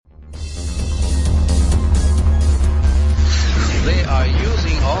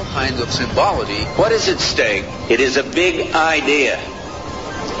combining all kinds of symbology. What is at stake? It is a big idea,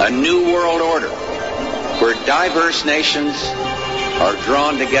 a new world order, where diverse nations are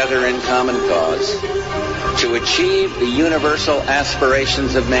drawn together in common cause to achieve the universal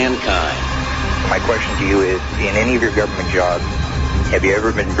aspirations of mankind. My question to you is, in any of your government jobs, have you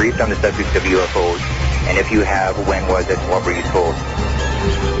ever been briefed on the subject of UFOs? And if you have, when was it? What were you told?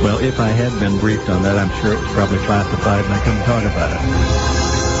 Well, if I had been briefed on that, I'm sure it was probably classified and I couldn't talk about it.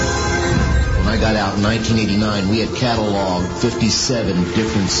 When I got out in 1989, we had cataloged 57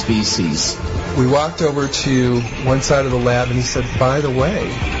 different species. We walked over to one side of the lab and he said, by the way,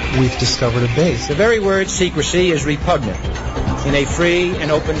 we've discovered a base. The very word secrecy is repugnant in a free and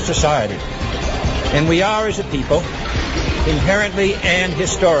open society. And we are, as a people, inherently and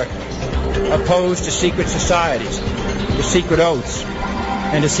historically opposed to secret societies, to secret oaths,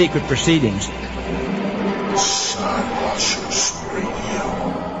 and to secret proceedings. Skywatchers Radio.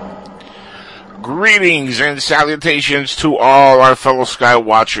 Greetings and salutations to all our fellow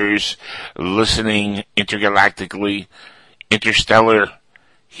Skywatchers listening intergalactically, interstellar,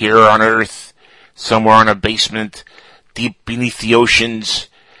 here on Earth, somewhere in a basement, deep beneath the oceans,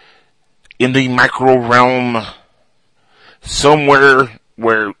 in the micro realm, somewhere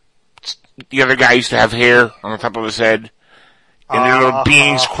where the other guy used to have hair on the top of his head, and there are little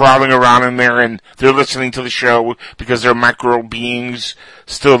beings crawling around in there, and they're listening to the show because they're micro beings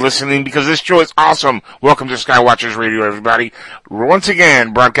still listening because this show is awesome. Welcome to Skywatchers Radio, everybody. Once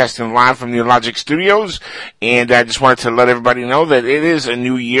again, broadcasting live from the Logic Studios, and I just wanted to let everybody know that it is a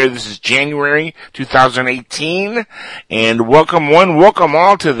new year. This is January 2018, and welcome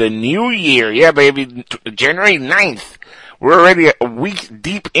all to the new year. Yeah, baby, January 9th. We're already a week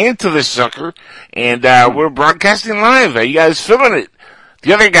deep into this sucker, and we're broadcasting live. Are you guys feeling it?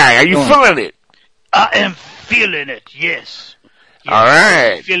 The other guy, are you feeling it? I am feeling it, yes. All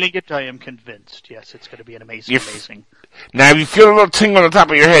right. I'm feeling it, I am convinced. Yes, it's going to be an amazing. Now, if you feel a little tingle on the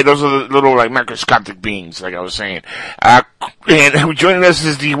top of your head, those are the little, like, microscopic beings, like I was saying. And joining us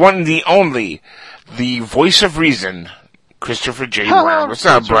is the one and the only, the voice of reason, Christopher J. Brown. What's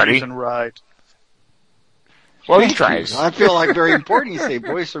up, buddy? Reason, right. Well, he tries. I feel like very important. You say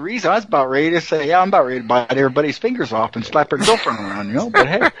voice of reason. I was about ready to say, yeah, I'm about ready to bite everybody's fingers off and slap her girlfriend around, you know, but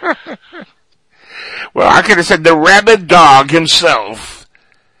hey. Well, I could have said the rabid dog himself,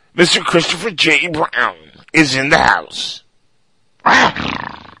 Mr. Christopher J. Brown, is in the house.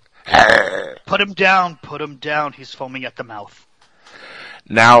 Put him down. He's foaming at the mouth.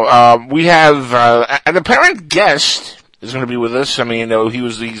 Now, we have an apparent guest is going to be with us. I mean,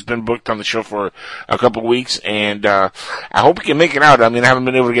 he's been booked on the show for a couple of weeks, and I hope he can make it out. I mean, I haven't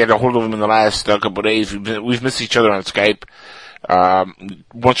been able to get a hold of him in the last couple of days. We've missed each other on Skype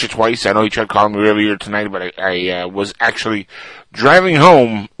once or twice. I know he tried calling me earlier tonight, but I was actually driving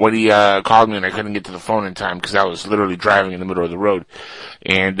home when he called me, and I couldn't get to the phone in time because I was literally driving in the middle of the road.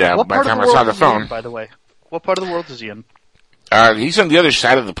 And by the time I saw the phone, by the way, what part of the world is he in? He's on the other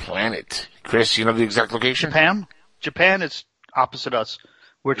side of the planet. Chris, you know the exact location? Japan is opposite us.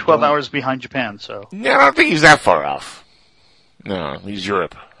 We're 12 hours behind Japan, so. Yeah, I don't think he's that far off. No, he's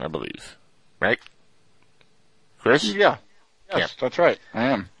Europe, I believe. Right? Chris? Yeah. Yes, that's right. I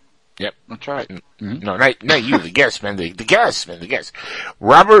am. Yep. That's right. Mm-hmm. No, not you, the guest, man. The guest.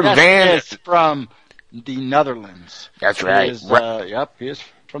 Robert Van... Yes, from the Netherlands. That's right. He is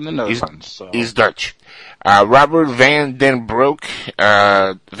from the Netherlands. He's Dutch. Robert Van den Broek.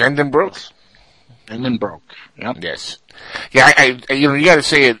 Van den Broek? Van den Broek. Yep. Yes. Yeah, you gotta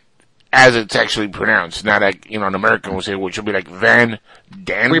say it as it's actually pronounced, not like, an American will say, which will be like Van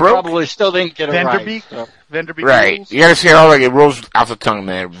Den Broek. We probably still didn't get it Vanderbeek? right. So. Vanderbeek. Right. Rules? You gotta say it all like it rolls off the tongue,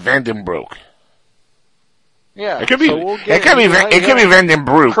 man. Van den Broek. Yeah. It could be, it could be Van den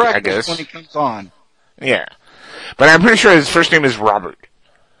Broek, I guess. When he comes on. Yeah. But I'm pretty sure his first name is Robert.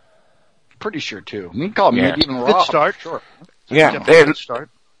 Pretty sure too. You can call me even Rob. Good start. Sure. Yeah. Good start.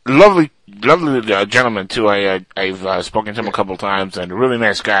 Lovely gentleman too. I've spoken to him a couple times, and a really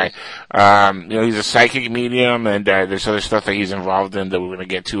nice guy. He's a psychic medium, and there's other stuff that he's involved in that we're going to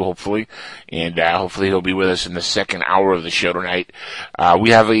get to, hopefully. And hopefully he'll be with us in the second hour of the show tonight.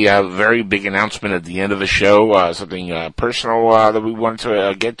 We have a very big announcement at the end of the show, something personal that we wanted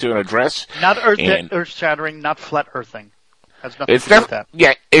to get to and address. Not earth-shattering, not flat earthing. Has nothing to do with that.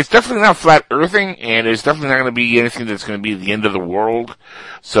 Yeah, it's definitely not flat earthing, and it's definitely not going to be anything that's going to be the end of the world.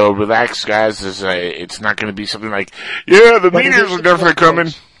 So relax, guys. It's not going to be something like, the meteors are definitely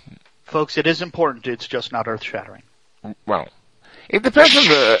coming. Folks, it is important. It's just not earth-shattering. Well, it depends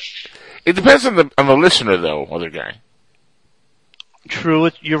on the listener, though, other guy.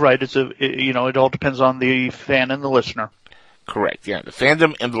 True, you're right. It all depends on the fan and the listener. Correct, yeah. The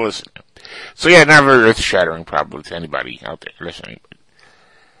fandom and the listener. So yeah, not very earth-shattering probably to anybody out there listening. But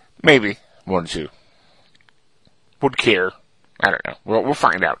maybe. One or two. Would care. I don't know. We'll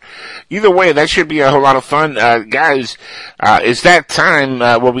find out. Either way, that should be a whole lot of fun. Guys, it's that time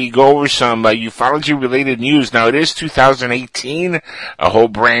where we go over some ufology-related news. Now, it is 2018, a whole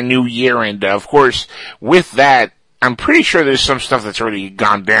brand new year, and of course, with that, I'm pretty sure there's some stuff that's already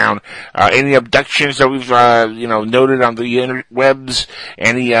gone down. Any abductions that we've, noted on the interwebs?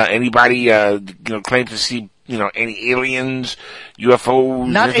 Anybody, claim to see, any aliens, UFOs?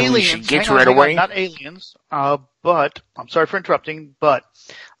 Not aliens. We should get to right away? Not aliens. But I'm sorry for interrupting. But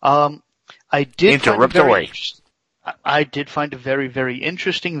I did find a very, very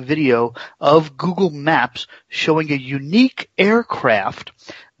interesting video of Google Maps showing a unique aircraft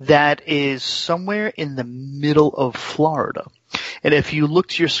that is somewhere in the middle of Florida. And if you look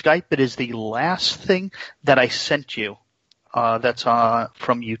to your Skype, it is the last thing that I sent you. That's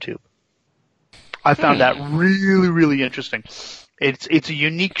from YouTube. I found that really, really interesting. It's a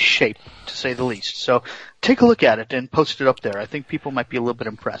unique shape, to say the least. So take a look at it and post it up there. I think people might be a little bit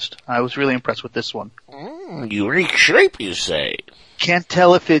impressed. I was really impressed with this one. Unique shape, you say? Can't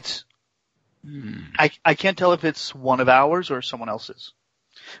tell if it's... I can't tell if it's one of ours or someone else's.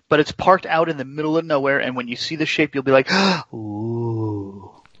 But it's parked out in the middle of nowhere, and when you see the shape, you'll be like,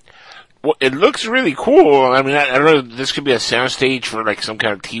 ooh. Well, it looks really cool. I mean, I don't know, this could be a soundstage for like some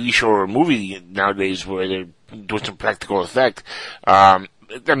kind of TV show or movie nowadays where they're doing some practical effect. I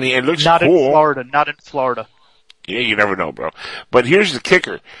mean, it looks not cool. Not in Florida. Yeah, you never know, bro. But here's the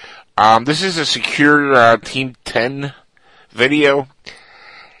kicker. This is a secure Team 10 video.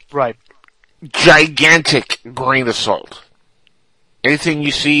 Right. Gigantic grain of salt. Anything you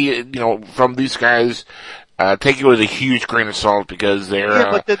see, from these guys, take it with a huge grain of salt because they're...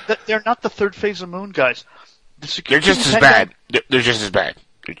 Yeah, but they're not the third phase of Moon guys. They're just as bad. They're just as bad.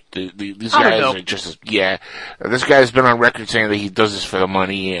 These guys are just as... Yeah. This guy's been on record saying that he does this for the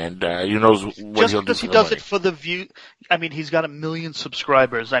money and who knows what he'll do for the money. Just because he does it for the view... I mean, he's got 1 million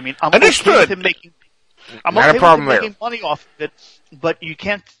subscribers. I mean, I'm Understood. okay with him making... I'm not okay a problem with him there. making money off of it, but you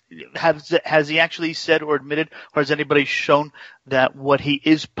can't... Has he actually said or admitted, or has anybody shown that what he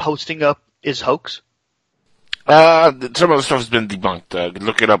is posting up is hoax? Some of the stuff has been debunked.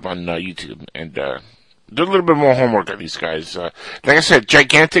 Look it up on YouTube and do a little bit more homework on these guys. Like I said,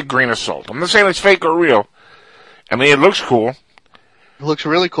 gigantic grain of salt. I'm not saying it's fake or real. I mean, it looks cool. It looks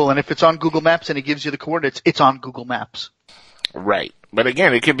really cool, and if it's on Google Maps and it gives you the coordinates, it's on Google Maps. Right. But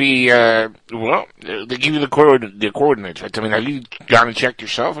again, it could be, they give you the coordinates, right? I mean, have you gone and checked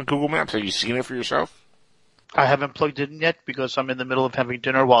yourself on Google Maps? Have you seen it for yourself? I haven't plugged it in yet because I'm in the middle of having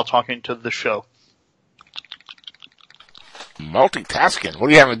dinner while talking to the show. Multitasking. What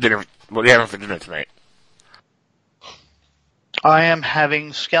are you having for dinner tonight? I am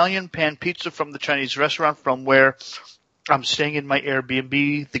having scallion pan pizza from the Chinese restaurant from where I'm staying in my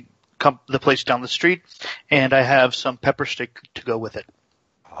Airbnb, the place down the street, and I have some pepper steak to go with it.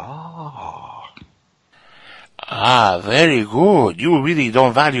 Oh. Very good. You really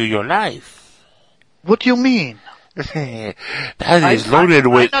don't value your life. What do you mean? That is loaded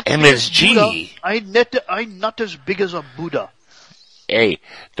with MSG. I'm not as big as a Buddha. Hey,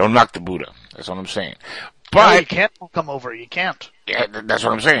 don't knock the Buddha. That's what I'm saying. No, But you can't come over. You can't. Yeah, that's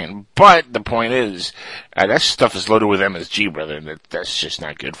what I'm saying. But the point is, that stuff is loaded with MSG, brother, and that's just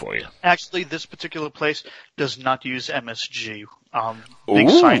not good for you. Actually, this particular place does not use MSG. Big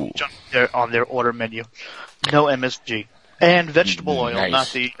sign on their order menu. No MSG. And vegetable oil, Nice. not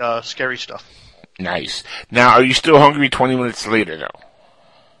the scary stuff. Nice. Now, are you still hungry 20 minutes later, though?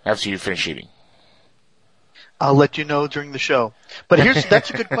 After you finish eating? I'll let you know during the show. But that's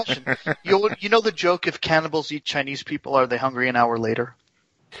a good question. You know the joke, if cannibals eat Chinese people, are they hungry an hour later?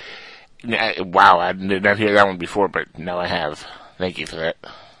 Wow, I did not hear that one before, but now I have. Thank you for that.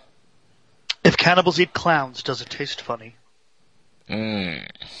 If cannibals eat clowns, does it taste funny? Well,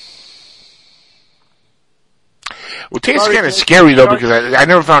 it tastes kind of scary, though, because I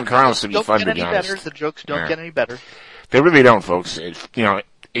never found clowns to be fun, to be honest. The jokes don't get any better. They really don't, folks.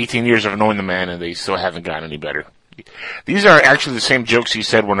 18 years of knowing the man, and they still haven't gotten any better. These are actually the same jokes he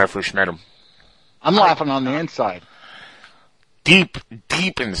said when I first met him. I'm laughing on the inside. Deep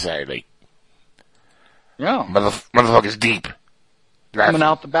inside, like. Yeah. Motherfucker's deep. Coming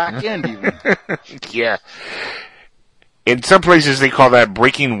out the back end, even. Yeah. In some places, they call that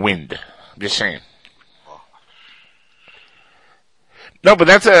breaking wind. Just saying. No, but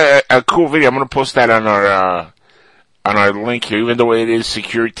that's a cool video. I'm going to post that on our link here, even though it is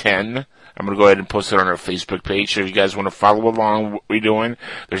Secure 10. I'm going to go ahead and post it on our Facebook page. So if you guys want to follow along what we're doing,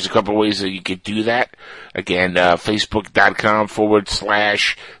 there's a couple ways that you could do that. Again,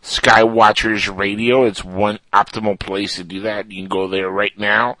 Facebook.com/Skywatchers Radio. It's one optimal place to do that. You can go there right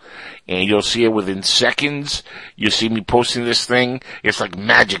now, and you'll see it within seconds. You'll see me posting this thing. It's like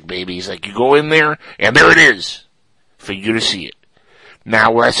magic, baby. It's like you go in there, and there it is for you to see it.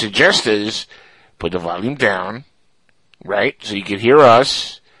 Now, what I suggest is put the volume down, right, so you can hear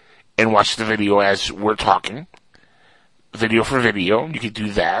us and watch the video as we're talking. Video for video. You can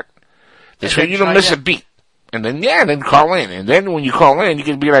do that. This way you don't miss a beat. And then, then call in. And then when you call in, you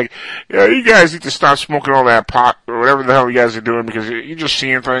can be like, yeah, you guys need to stop smoking all that pot or whatever the hell you guys are doing because you're just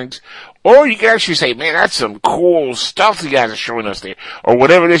seeing things. Or you can actually say, man, that's some cool stuff you guys are showing us there. Or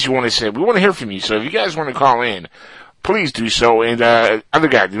whatever it is you want to say. We want to hear from you. So if you guys want to call in, please do so. And, other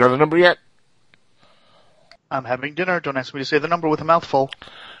guy, do you know the number yet? I'm having dinner. Don't ask me to say the number with a mouthful.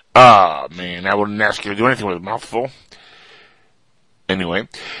 Oh, man, I wouldn't ask you to do anything with a mouthful. Anyway,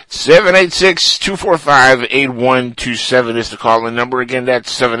 786-245-8127 is the call-in number. Again,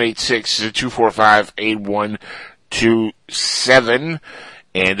 that's 786-245-8127.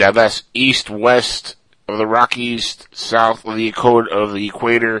 And that's east, west of the Rockies, south of the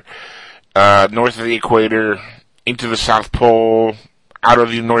equator, north of the equator, into the South Pole, out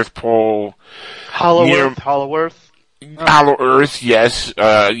of the North Pole. Hollow Earth. Hollow Earth, yes,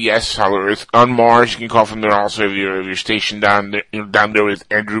 Hollow Earth. On Mars, you can call from there also if you're stationed down there, down there with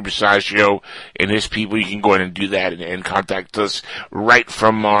Andrew Basagio and his people. You can go ahead and do that and contact us right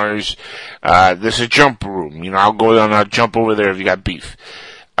from Mars. There's a jump room. I'll go down, I'll jump over there if you got beef.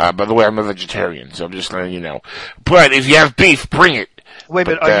 By the way, I'm a vegetarian, so I'm just letting you know. But if you have beef, bring it. Wait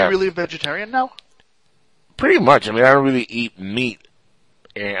a minute, are you really a vegetarian now? Pretty much. I don't really eat meat.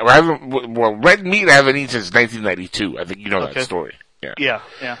 Red meat I haven't eaten since 1992. I think you know that story. Yeah.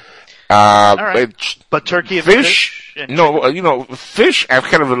 All right. But turkey and fish? Fish I've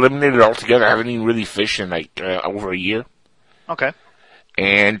kind of eliminated altogether. I haven't eaten really fish in over a year. Okay.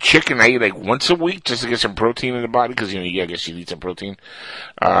 And chicken I eat once a week just to get some protein in the body because, I guess you need some protein.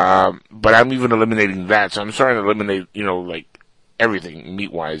 But I'm even eliminating that. So I'm starting to eliminate, everything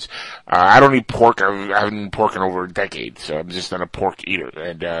meat-wise. I don't eat pork. I haven't eaten pork in over a decade, so I'm just not a pork eater.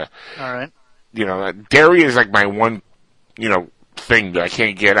 And, all right. Dairy is my one, thing that I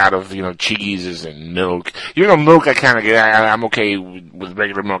can't get out of, cheeses and milk. Milk I kind of get, I'm okay with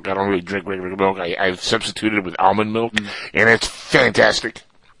regular milk. I don't really drink regular milk. I've substituted with almond milk, and it's fantastic.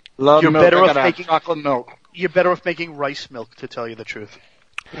 Love milk. Better off making chocolate milk. You're better off making rice milk, to tell you the truth,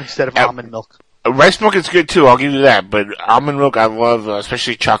 instead of almond milk. Rice milk is good too, I'll give you that, but almond milk I love,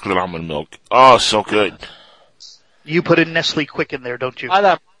 especially chocolate almond milk. Oh, so good. You put in Nestle Quick in there, don't you? I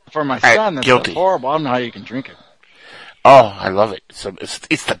that for my son, that's guilty. Horrible. I don't know how you can drink it. Oh, I love it. So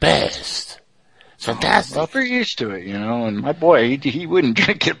it's the best. It's fantastic. Well, we're used to it, and my boy, he wouldn't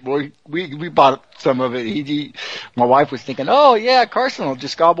drink it. Boy, we bought some of it. My wife was thinking, oh yeah, Carson will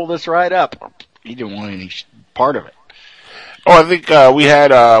just gobble this right up. He didn't want any part of it. Oh, I think we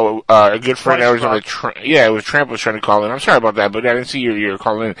had a good friend that was on it was Tramp was trying to call in. I'm sorry about that, but I didn't see your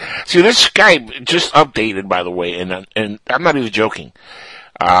call in. See, this Skype just updated, by the way, and I'm not even joking.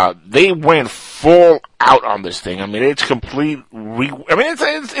 They went full out on this thing. It's complete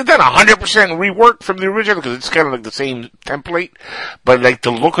it's not 100% reworked from the original because it's kind of the same template, but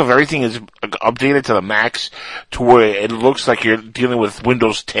the look of everything is updated to the max to where it looks like you're dealing with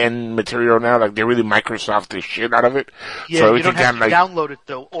Windows 10 material now. They really Microsoft the shit out of it. Yeah, so you don't have to download it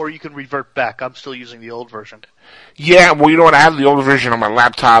though, or you can revert back. I'm still using the old version. Yeah, well, you know what? I have the older version on my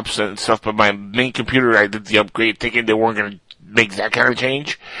laptops and stuff, but my main computer, I did the upgrade thinking they weren't going to make that kind of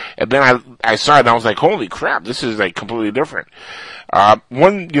change. And then I saw it and I was like, holy crap, this is completely different.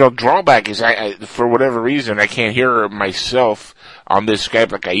 One, drawback is I for whatever reason, I can't hear myself on this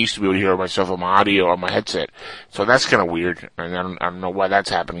Skype like I used to be able to hear myself on my audio on my headset. So that's kind of weird. And I don't know why that's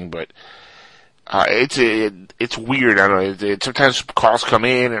happening, but, it's weird. I don't know. Sometimes calls come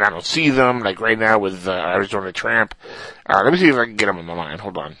in and I don't see them, like right now with, Arizona Tramp. Let me see if I can get them on my line.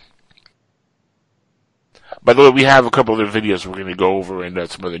 Hold on. By the way, we have a couple of other videos we're going to go over and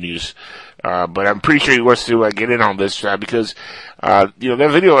some other news. But I'm pretty sure he wants to get in on this because, that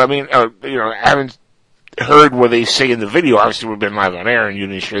video, I haven't heard what they say in the video. Obviously, we've been live on air and you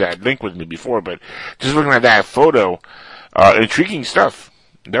didn't share that link with me before, but just looking at that photo, intriguing stuff.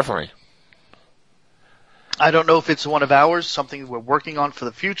 Definitely. I don't know if it's one of ours, something we're working on for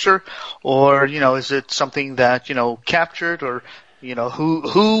the future, or, is it something that, captured or,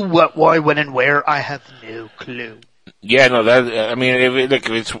 who, what, why, when, and where, I have no clue. Yeah, no, if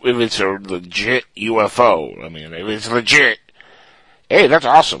it's a legit UFO, if it's legit, Hey, that's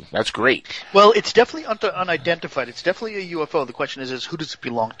awesome. That's great. Well, it's definitely unidentified. It's definitely a UFO. The question is who does it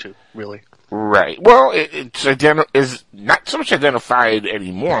belong to, really? Right. Well, it's is not so much identified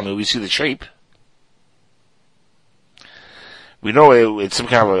anymore. I mean, we see the shape. We know it's some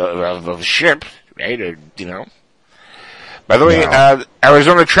kind of a ship, right? Or, By the way,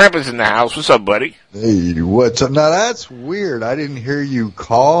 Arizona Tramp is in the house. What's up, buddy? Hey, what's up? Now that's weird. I didn't hear you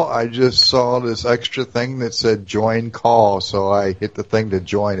call. I just saw this extra thing that said join call, so I hit the thing to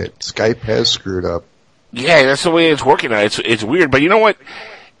join it. Skype has screwed up. Yeah, that's the way it's working now. It's weird, but you know what?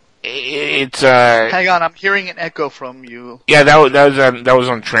 It's Hang on, I'm hearing an echo from you. Yeah, that was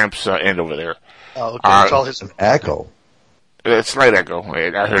on Tramp's end over there. Oh, okay. It's all his echo. A slight echo.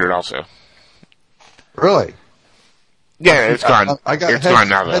 I heard it also. Really? Yeah, it's gone. It's gone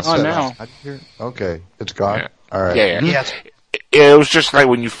now, though. It's gone now. Okay, it's gone. Yeah. All right. Yeah. It was just like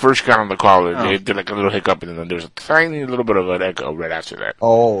when you first got on the call, it did like a little hiccup, and then there was a tiny little bit of an echo right after that.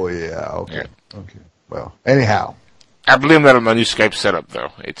 Oh, yeah. Okay. Well, anyhow. I blame that on my new Skype setup,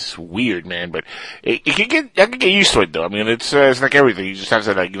 though. It's weird, man, but I can get used to it, though. I mean, it's like everything. You just have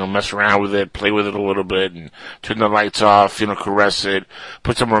to, mess around with it, play with it a little bit, and turn the lights off, caress it,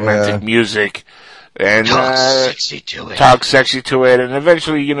 put some romantic music, and talk sexy to it. And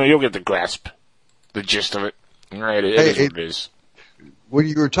eventually, you'll get the grasp, the gist of it. Right? It is what it is. When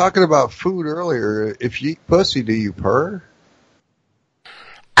you were talking about food earlier, if you eat pussy, do you purr?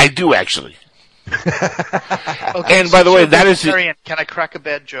 I do, actually. Okay, and by the way, that is. Can I crack a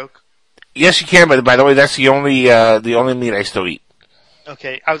bad joke? Yes, you can. But by the way, that's the only meat I still eat.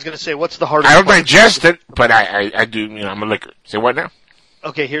 Okay, I was going to say, what's the hardest? I don't digest it, but I do. I'm a licker. Say what now?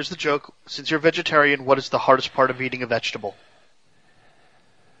 Okay, here's the joke. Since you're vegetarian, what is the hardest part of eating a vegetable?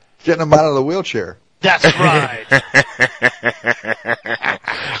 Getting them out of the wheelchair. That's right.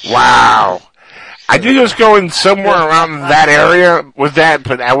 Wow. I knew he was going somewhere around that area with that,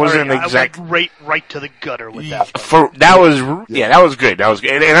 but I wasn't exact. I went right to the gutter with that. That was good. That was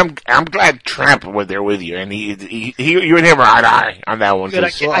good, and I'm glad Tramp went there with you, and he you and him are eye to eye on that one. Good,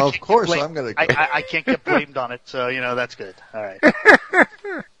 of course, I'm going to. I can't get blamed on it, so that's good. All right.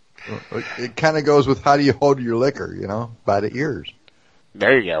 It kind of goes with how do you hold your liquor, by the ears.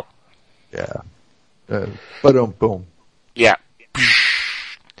 There you go. Yeah. Boom. Yeah.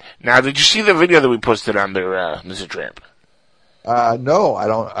 Now, did you see the video that we posted on there, Mr. Tramp? No,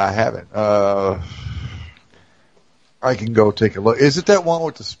 I haven't. I can go take a look. Is it that one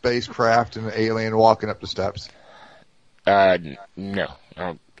with the spacecraft and the alien walking up the steps? No.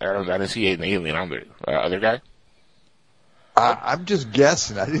 I didn't see an alien on there. Other guy? I'm just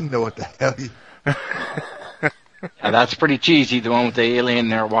guessing. I didn't know what the hell Yeah, that's pretty cheesy, the one with the alien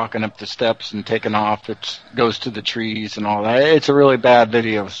there walking up the steps and taking off. It goes to the trees and all that. It's a really bad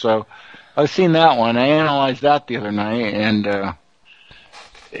video. So I've seen that one. I analyzed that the other night, and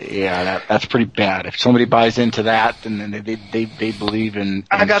that's pretty bad. If somebody buys into that, then they believe in.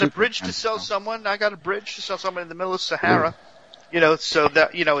 I got a bridge to sell someone. in the middle of Sahara. So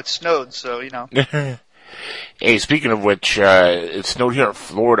that it snowed. So Hey, speaking of which, it snowed here in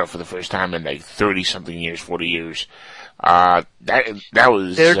Florida for the first time in like 30-something years, 40 years. That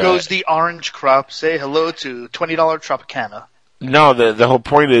was... There goes the orange crop. Say hello to $20 Tropicana. No, the whole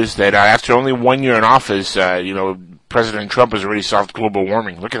point is that after only 1 year in office, President Trump has already solved global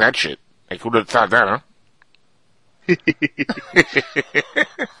warming. Look at that shit. Like, who'd have thought that, huh?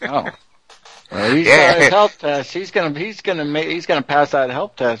 Oh. Well, he's got his health test. He's gonna pass that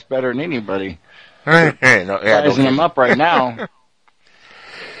health test better than anybody. Sizing him up right now.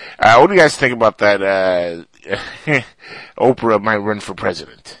 What do you guys think about that? Oprah might run for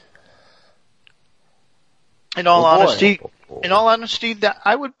president. In all honesty, that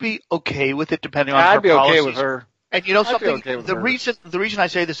I would be okay with it, depending on her policies. I'd be okay with her. And something. Okay, the reason I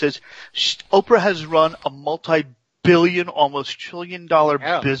say this is, Oprah has run a multi-billion, almost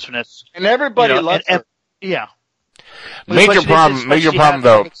trillion-dollar business, and everybody loves her. Yeah. Major problem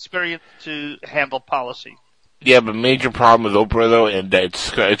though. Experience to handle policy. Yeah, but major problem with Oprah though, and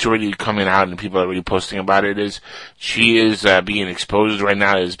it's already coming out and people are already posting about it, is she is being exposed right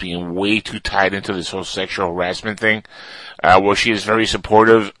now as being way too tied into this whole sexual harassment thing. Where she is very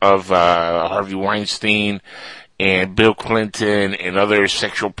supportive of Harvey Weinstein and Bill Clinton and other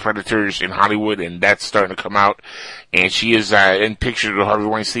sexual predators in Hollywood, and that's starting to come out. And she is in pictures of Harvey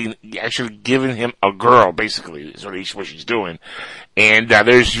Weinstein actually giving him a girl, basically, is what she's doing. And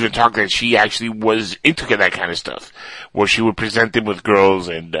there's even talk that she actually was into that kind of stuff, where she would present him with girls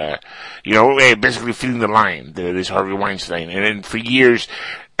and, basically feeding the lion, this Harvey Weinstein. And then for years,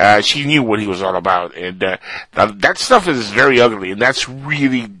 she knew what he was all about. And that stuff is very ugly, and that's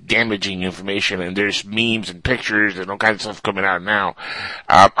really damaging information. And there's memes and pictures and all kinds of stuff coming out now.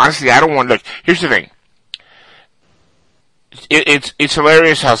 Honestly, I don't want to look. Here's the thing. It's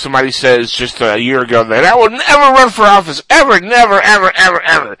hilarious how somebody says just a year ago that I would never run for office, ever, never, ever, ever,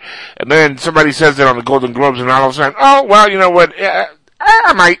 ever. And then somebody says that on the Golden Globes, and all of a sudden, oh, well, you know what,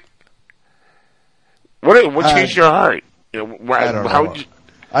 I might. What changed your heart? I don't know.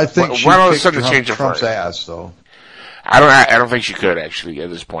 I think she kicked Trump's ass, though. I don't think she could, actually, at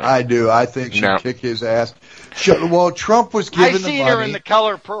this point. I do. I think she'd kick his ass. Well, Trump was giving the money. I seen her in the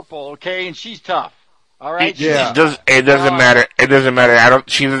color purple, okay, and she's tough. All right. Yeah. It doesn't matter. It doesn't matter.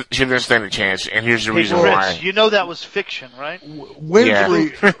 She doesn't stand a chance. And here's the reason why. You know that was fiction, right?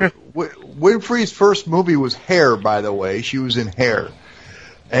 Winfrey's first movie was Hair, by the way. She was in Hair,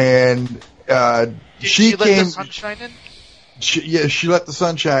 and Did she let the sunshine in? She let the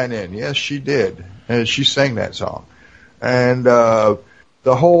sunshine in. Yes, she did. And she sang that song. And the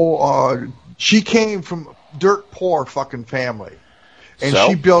whole she came from dirt poor fucking family. And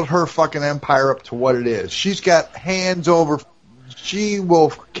she built her fucking empire up to what it is. She's got hands over. She will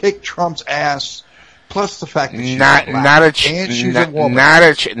kick Trump's ass. Plus the fact that she's black. And she's a woman. Not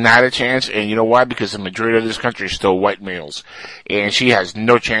a chance. And you know why? Because the majority of this country is still white males, and she has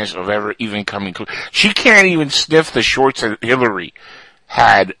no chance of ever even coming close. She can't even sniff the shorts that Hillary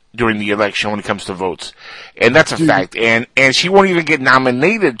had during the election when it comes to votes. And that's a fact. And she won't even get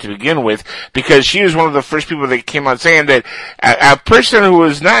nominated to begin with, because she was one of the first people that came out saying that a person who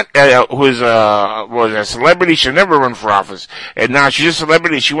was not, was a celebrity should never run for office. And now she's a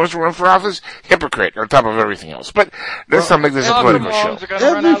celebrity, she wants to run for office? Hypocrite, on top of everything else. But let's not make this a political show.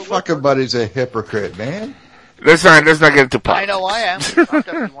 Every fucking buddy's a hypocrite, man. Let's not get into politics. I know I am. Not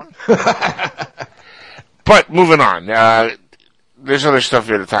everyone. But moving on, there's other stuff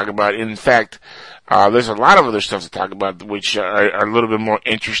here to talk about. In fact, there's a lot of other stuff to talk about, which are a little bit more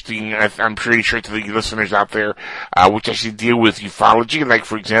interesting, I'm pretty sure, to the listeners out there, which actually deal with ufology. Like,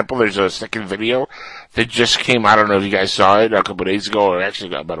 for example, there's a second video that just came, I don't know if you guys saw it a couple of days ago, or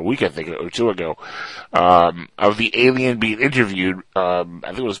actually about a week, I think, or two ago, of the alien being interviewed, I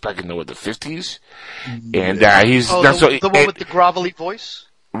think it was back in the 50s. And, he's, the one with the grovelly voice?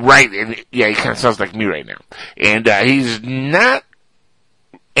 Right, and yeah, he kind of sounds like me right now. And, he's not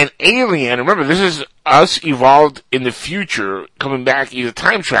an alien. Remember, this is us evolved in the future, coming back. He's a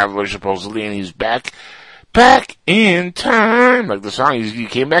time traveler, supposedly, and he's back in time. Like the song, he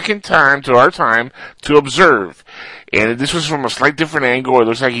came back in time, to our time, to observe. And this was from a slight different angle. It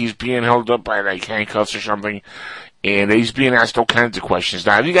looks like he's being held up by, like, handcuffs or something. And he's being asked all kinds of questions.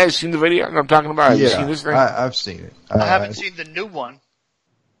 Now, have you guys seen the video I'm talking about? Have you seen this thing? I've seen it. I haven't seen the new one.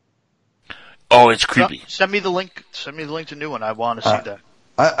 Oh, it's creepy. Send me the link. Send me the link to the new one. I want to see that.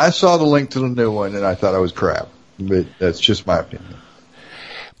 I saw the link to the new one, and I thought it was crap. But that's just my opinion.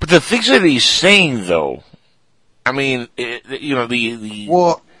 But the things that he's saying, though, I mean,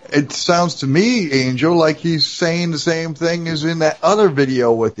 Well, it sounds to me, Angel, like he's saying the same thing as in that other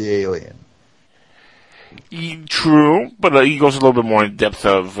video with the alien. True, but he goes a little bit more in depth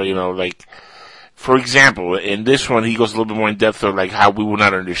of, like, for example, in this one, he goes a little bit more in depth of, like, how we will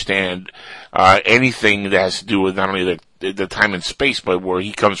not understand anything that has to do with not only the time and space, but where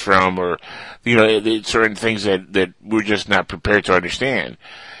he comes from, or, certain things that we're just not prepared to understand.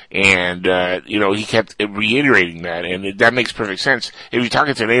 And, he kept reiterating that, and that makes perfect sense. If you're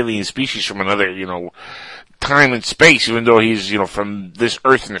talking to an alien species from another, time and space, even though he's, from this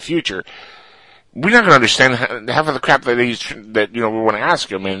Earth in the future, we're not going to understand half of the crap that we want to ask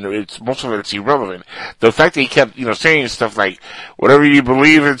him, and most of it's irrelevant. The fact that he kept, saying stuff like, whatever you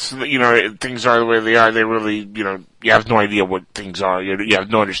believe, things are the way they are, they really, you have no idea what things are, you have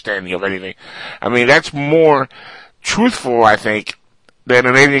no understanding of anything. I mean, that's more truthful, I think, than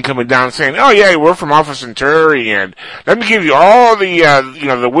an alien coming down saying, oh yeah, we're from Alpha Centauri, and let me give you all the,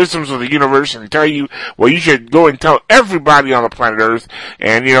 the wisdoms of the universe and tell you, well, you should go and tell everybody on the planet Earth,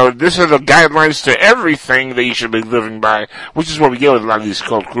 and, this are the guidelines to everything that you should be living by, which is what we get with a lot of these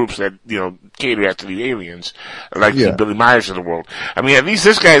cult groups that, cater after the aliens, like the Billy Myers of the world. I mean, at least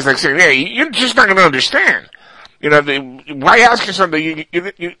this guy's like saying, hey, you're just not going to understand. Why ask you something?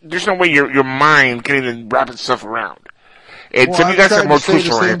 There's no way your mind can even wrap itself around. And some of you guys have more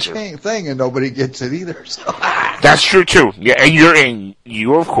truthful the answers. same thing, and nobody gets it either. So. That's true too. Yeah, and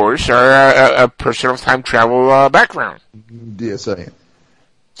you of course are a person of time travel background. Yes, I am.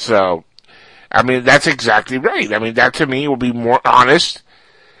 So, I mean, that's exactly right. I mean, that to me will be more honest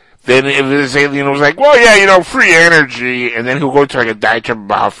than if this alien was like, well, yeah, free energy, and then he'll go to like a diatribe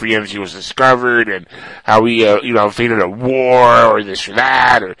about how free energy was discovered and how we, faded a war or this or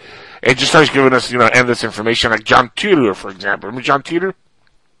that, or it just starts giving us, endless information, like John Teeter, for example. Remember John Teeter?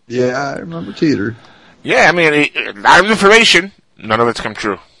 Yeah, I remember Teeter. Yeah, I mean, a lot of information, none of it's come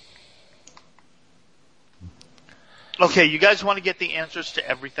true. Okay, you guys want to get the answers to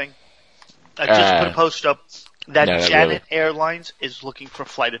everything? I just put a post up that Janet Airlines is looking for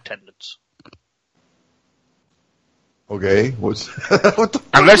flight attendants. Okay, what the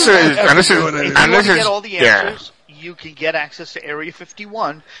unless you want to get all the answers, you can get access to Area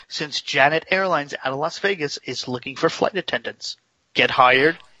 51 since Janet Airlines out of Las Vegas is looking for flight attendants. Get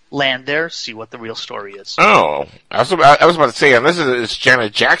hired, land there, see what the real story is. Oh, I was about to say, unless it's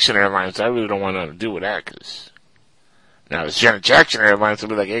Janet Jackson Airlines, I really don't want nothing to do with that, because now it's Janet Jackson Airlines, I'll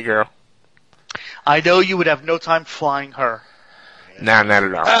be like, hey girl. I know you would have no time flying her. No, not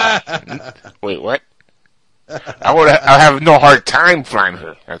at all. Wait, what? I'll have no hard time flying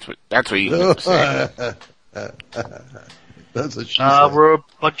her. That's what you need to say. That's what she said. We're a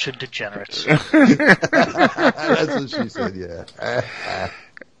bunch of degenerates. That's what she said,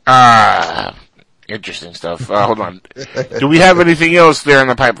 yeah. Interesting stuff. Hold on. Do we have anything else there in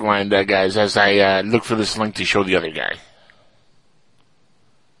the pipeline, guys, as I look for this link to show the other guy?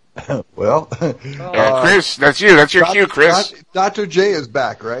 Well, Chris, that's you. That's your cue, Chris. Dr. J is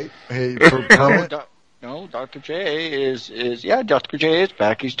back, right? Hey, No, Dr. J is Dr. J is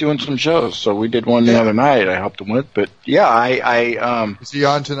back. He's doing some shows. So we did one the other night I helped him with, but I is he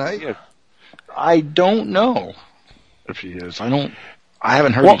on tonight? Yeah, I don't know if he is. I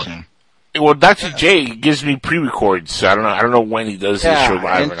haven't heard anything. Well, Dr. J gives me pre-records, so I don't know when he does his show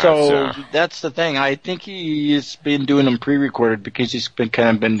live or not. So that's the thing. I think he's been doing them pre-recorded because he's been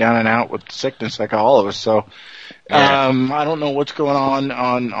down and out with sickness like all of us. So I don't know what's going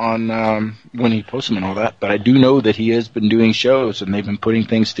on when he posts them and all that, but I do know that he has been doing shows and they've been putting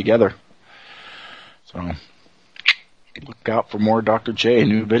things together. So look out for more Dr. J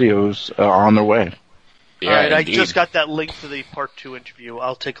new videos on their way. Yeah, all right, indeed. I just got that link to the part 2 interview.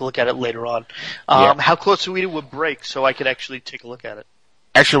 I'll take a look at it later on. How close are we to a break so I could actually take a look at it?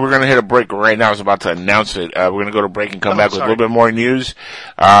 Actually, we're going to hit a break right now. I was about to announce it. We're going to go to break and come back with a little bit more news.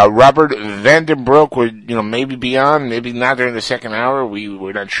 Robert Vandenbroek would, maybe be on, maybe not during the second hour.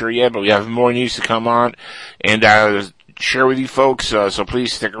 We're not sure yet, but we have more news to come on and share with you folks. So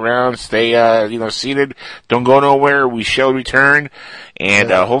please stick around, stay, seated. Don't go nowhere. We shall return, and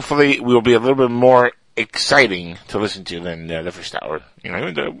hopefully we'll be a little bit more exciting to listen to than the first hour.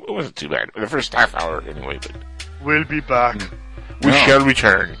 It wasn't too bad. The first half hour, anyway. But we'll be back. We shall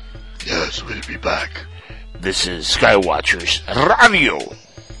return. Yes, we'll be back. This is Skywatchers Radio.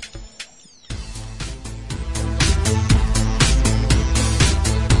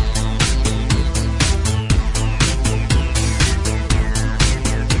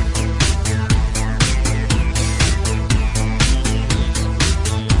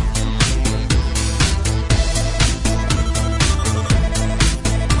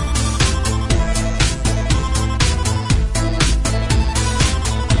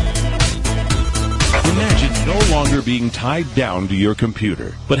 Being tied down to your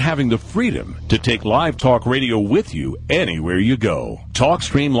computer, but having the freedom to take live talk radio with you anywhere you go.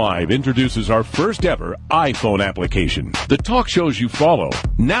 TalkStream Live introduces our first ever iPhone application. The talk shows you follow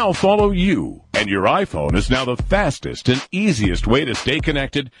now follow you, and your iPhone is now the fastest and easiest way to stay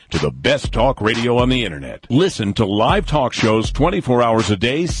connected to the best talk radio on the internet. Listen to live talk shows 24 hours a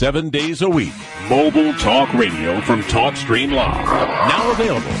day, 7 days a week. Mobile talk radio from TalkStream Live. Now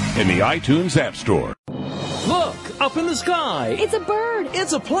available in the iTunes App Store. Look, up in the sky. It's a bird.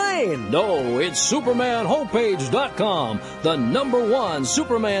 It's a plane. No, it's SupermanHomepage.com, the #1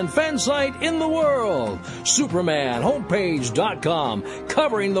 Superman fan site in the world. SupermanHomepage.com,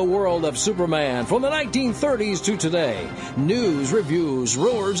 covering the world of Superman from the 1930s to today. News, reviews,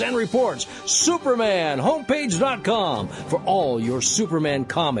 rumors, and reports. SupermanHomepage.com for all your Superman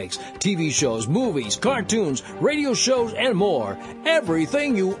comics, TV shows, movies, cartoons, radio shows, and more.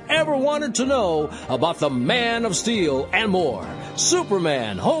 Everything you ever wanted to know about the Man of Steel and more.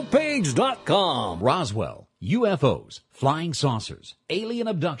 SupermanHomepage.com. Roswell, UFOs, flying saucers, alien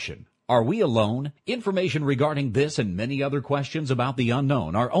abduction, Are we alone? Information regarding this and many other questions about the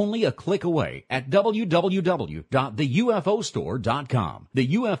unknown are only a click away at www.theufostore.com.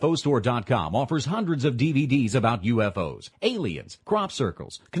 TheUFOstore.com offers hundreds of DVDs about UFOs, aliens, crop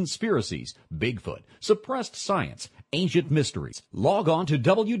circles, conspiracies, Bigfoot, suppressed science, ancient mysteries. Log on to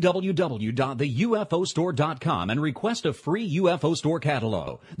www.theufostore.com and request a free UFO Store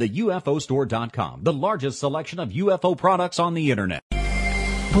catalog. TheUFostore.com, the largest selection of UFO products on the internet.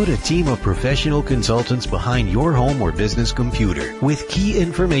 Put a team of professional consultants behind your home or business computer with Key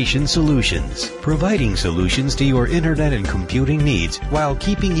Information Solutions, providing solutions to your internet and computing needs while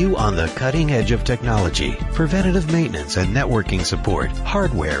keeping you on the cutting edge of technology. Preventative maintenance and networking support,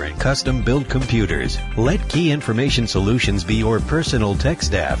 hardware and custom-built computers. Let Key Information Solutions be your personal tech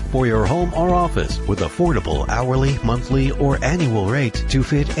staff for your home or office with affordable hourly, monthly, or annual rates to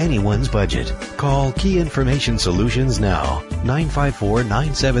fit anyone's budget. Call Key Information Solutions now,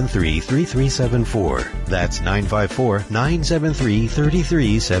 954-973-3374. That's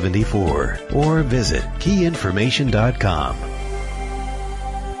 954-973-3374. Or visit keyinformation.com.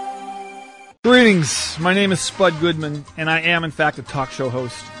 Greetings. My name is Spud Goodman, and I am, in fact, a talk show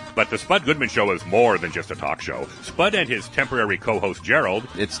host. But the Spud Goodman Show is more than just a talk show. Spud and his temporary co-host, Gerald.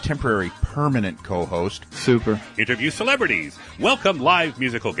 Its temporary permanent co-host. Super. Interview celebrities, welcome live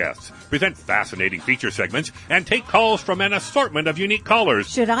musical guests, present fascinating feature segments, and take calls from an assortment of unique callers.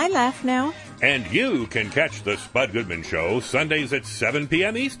 Should I laugh now? And you can catch the Spud Goodman Show Sundays at 7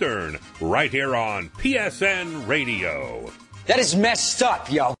 p.m. Eastern, right here on PSN Radio. That is messed up,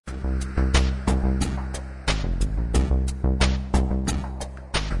 yo.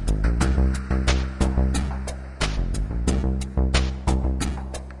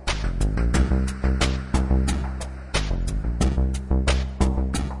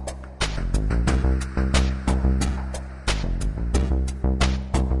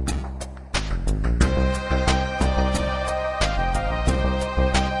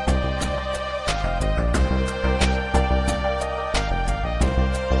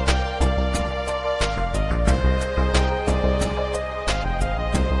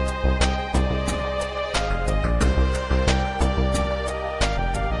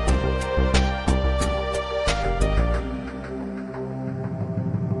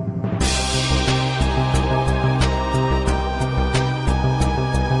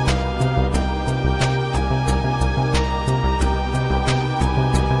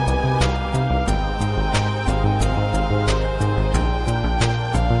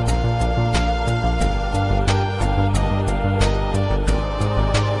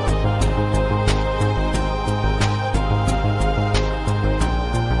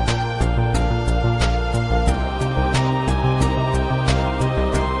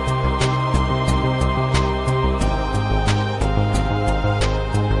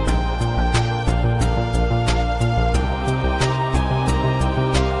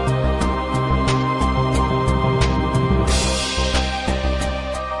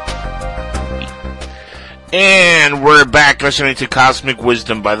 And we're back listening to Cosmic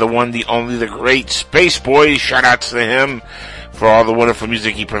Wisdom by the one, the only, the great Space Boy. Shout out to him for all the wonderful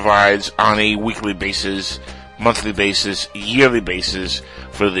music he provides on a weekly basis, monthly basis, yearly basis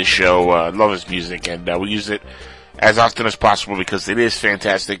for this show. Love his music, and we use it as often as possible because it is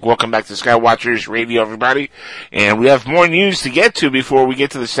fantastic. Welcome back to Skywatchers Radio, everybody. And we have more news to get to before we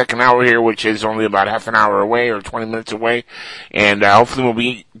get to the second hour here, which is only about half an hour away or 20 minutes away. And hopefully when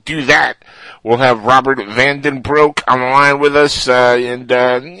we do that, we'll have Robert Vandenbroek on the line with us, I'm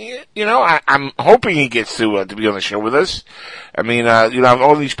hoping he gets to be on the show with us. I mean, I've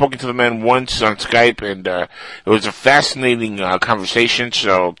only spoken to the man once on Skype, and it was a fascinating conversation.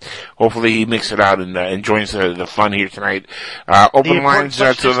 So hopefully he makes it out and joins the fun here tonight. Open lines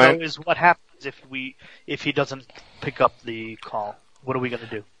to the man. Is what happens if he doesn't pick up the call? What are we going to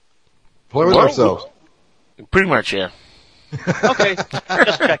do? Play with ourselves. Pretty much, yeah. Okay,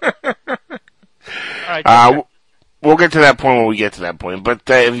 just check. All right, we'll get to that point when we get to that point. But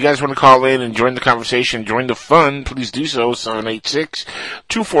if you guys want to call in and join the conversation, join the fun, please do so.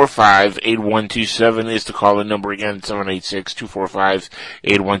 786-245-8127 is the call-in number again.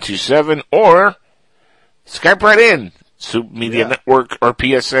 786-245-8127. Or Skype right in. Soup Media Network or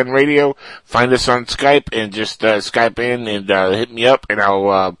PSN Radio. Find us on Skype and just Skype in and hit me up, and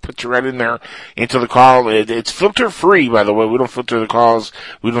I'll put you right in there into the call. It's filter free, by the way. We don't filter the calls.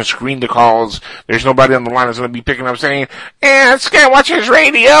 We don't screen the calls. There's nobody on the line that's going to be picking up saying, Skywatchers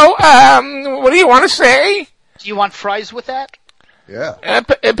Radio, what do you want to say? Do you want fries with that? Yeah.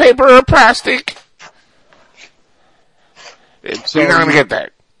 Paper or plastic? You're not going to get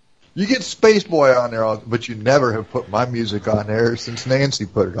that. You get Space Boy on there, but you never have put my music on there since Nancy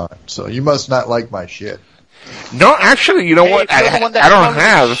put it on. So you must not like my shit. No, actually, you know what? I don't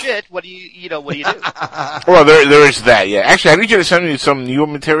have. Shit. What do you do? Well, there is that. Yeah, actually, I need you to send me some new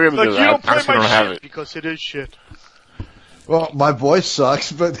material because you don't I honestly don't have it. Because it is shit. Well, my voice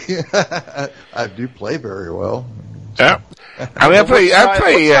sucks, but I do play very well. Yeah, I mean, I play. What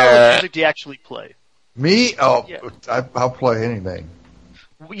style of music do you actually play? Me? Oh, yeah. I'll play anything.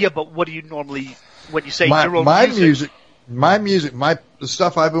 Yeah, but what do you normally when you say my your own music? The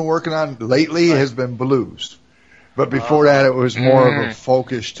stuff I've been working on lately has been blues. But before that, it was more of a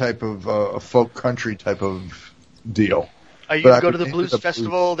folkish type of, a folk country type of deal. Are you going to go to the blues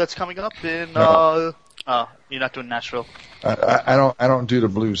festival that's coming up in, No. You're not doing Nashville? I don't do the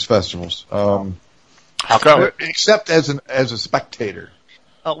blues festivals. How come? Except as a spectator.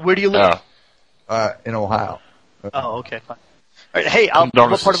 Where do you live? In Ohio. Oh, okay, fine. All right, hey, what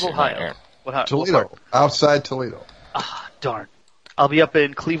part of Ohio? Toledo. Outside Toledo. Ah, darn. I'll be up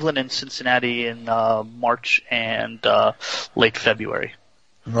in Cleveland and Cincinnati in March and late February.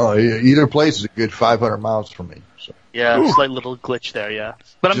 Well, either place is a good 500 miles from me. So. Yeah, slight little glitch there, yeah.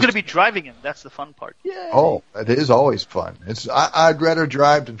 But I'm going to be driving in. That's the fun part. Yay. Oh, it is always fun. I'd rather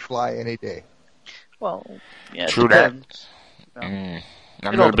drive than fly any day. Well, yeah, True depends. that. I'm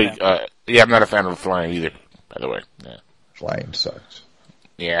not a big. I'm not a fan of flying either. By the way, yeah. Flying sucks.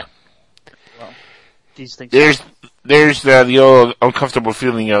 Yeah. Well, these things. There's the old uncomfortable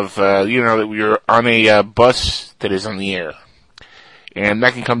feeling of that you're on a bus that is on the air, and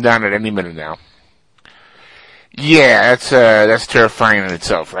that can come down at any minute now. Yeah, that's terrifying in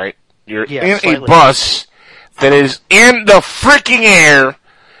itself, right? You're in a bus that is in the freaking air,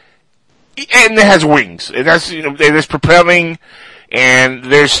 and it has wings. It is propelling, and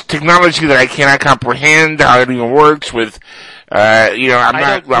there's technology that I cannot comprehend how it even works with, I'm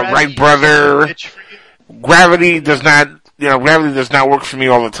not a Wright brother. Gravity does not work for me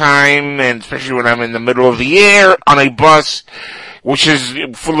all the time, and especially when I'm in the middle of the air on a bus, which is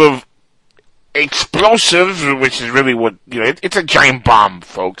full of explosives, which is really what, it's a giant bomb,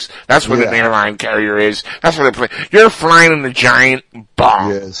 folks. That's what an airline carrier is. That's what they play. You're flying in a giant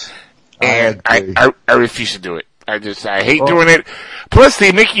bomb. Yes. And I refuse to do it. I hate doing it. Plus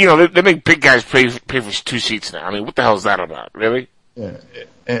they make, they make big guys pay for 2 seats now. I mean, what the hell is that about? Really? Yeah.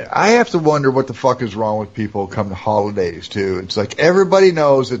 I have to wonder what the fuck is wrong with people come to holidays too. It's like everybody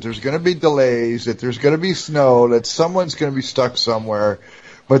knows that there's going to be delays, that there's going to be snow, that someone's going to be stuck somewhere,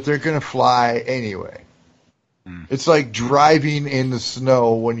 but they're going to fly anyway. It's like driving in the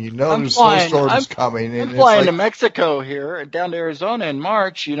snow when you know the snowstorm is coming. I'm flying to Mexico here, down to Arizona in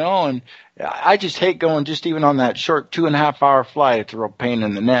March, and I just hate going just even on that short 2.5 hour flight. It's a real pain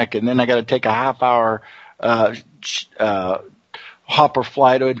in the neck, and then I got to take a half-hour hopper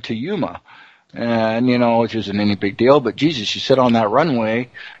flight into Yuma. And, which isn't any big deal, but Jesus, you sit on that runway,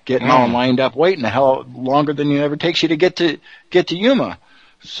 getting all lined up, waiting the hell longer than it ever takes you to get to Yuma.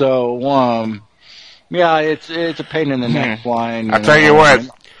 So, it's a pain in the neck flying. I'll tell you what.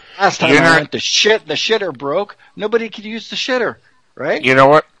 Last time I went, the shitter broke. Nobody could use the shitter, right? You know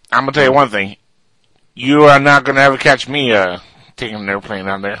what? I'm gonna tell you one thing. You are not gonna ever catch me, taking an airplane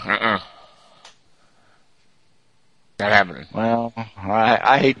down there. Not happening. Well,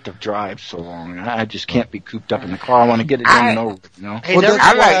 I hate to drive so long. I just can't be cooped up in the car. I want to get it done and over, Hey, well,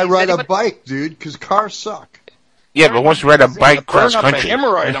 that's why I ride a bike, dude, because cars suck. Yeah, but once you ride a bike cross country,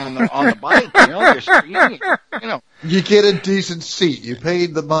 hemorrhoid on the bike, You get a decent seat. You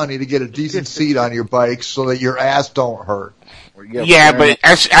paid the money to get a decent seat on your bike so that your ass don't hurt. Yeah, but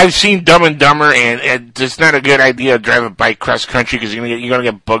I've seen Dumb and Dumber, and it's not a good idea to drive a bike cross country because you're gonna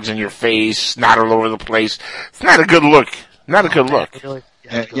get bugs in your face, snot all over the place. It's not a good look. Not a good look.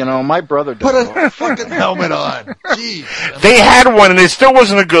 My brother put a fucking helmet on. Jeez. They had one, and it still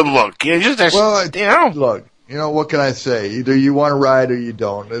wasn't a good look. Look. What can I say? Either you want to ride or you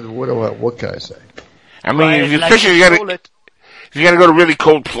don't. What can I say? I mean, especially if you gotta go to really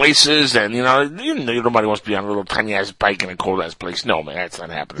cold places, and nobody wants to be on a little tiny ass bike in a cold ass place. No, man, that's not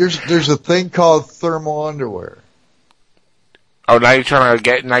happening. There's a thing called thermal underwear. Oh, now you're trying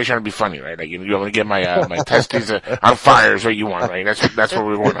to be funny, right? Like you want to get my my testes on fire is what you want, right? That's what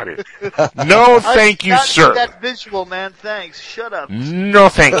we want out here. No, thank you, sir. That visual, man. Thanks. Shut up. No,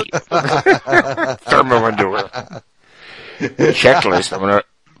 thank you. Thermal underwear. Checklist. I'm gonna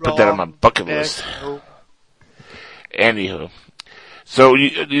put that on my bucket list. Anywho. So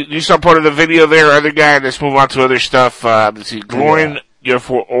you saw part of the video there, other guy. Let's move on to other stuff. Let's see, glowing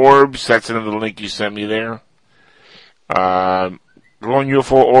UFO orbs. That's another link you sent me there. Glowing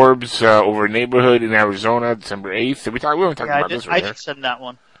UFO orbs over a neighborhood in Arizona, December 8th. We haven't talked about this right I here. did send that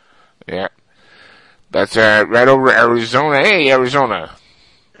one. Yeah. That's right over Arizona. Hey, Arizona.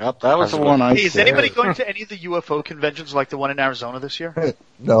 Yep, that was the one I Hey, is said. anybody going to any of the UFO conventions like the one in Arizona this year?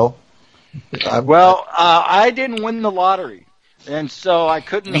 No. I didn't win the lottery, and so I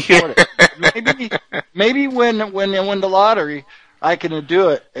couldn't afford it. Maybe when I win the lottery, I can do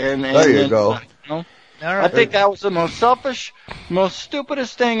it. And there you go. I think that was the most selfish, most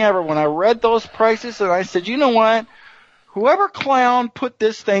stupidest thing ever when I read those prices, and I said, you know what? Whoever clown put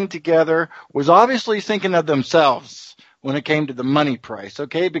this thing together was obviously thinking of themselves when it came to the money price,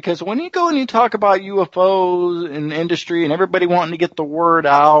 okay? Because when you go and you talk about UFOs in the industry and everybody wanting to get the word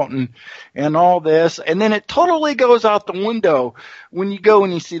out and all this, and then it totally goes out the window when you go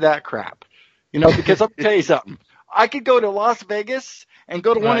and you see that crap. Because I'll tell you something. I could go to Las Vegas and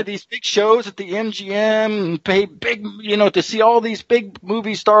go to one of these big shows at the MGM and pay big, to see all these big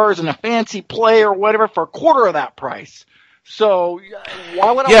movie stars and a fancy play or whatever for a quarter of that price. So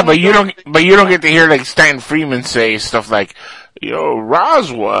why would I? Yeah, but you don't get to hear like Stan Freeman say stuff like,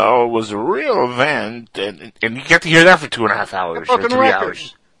 Roswell was a real event, and you get to hear that for 2.5 hours or 3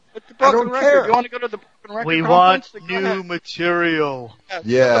 hours. I don't care. You want to go to the broken record We conference? want new material.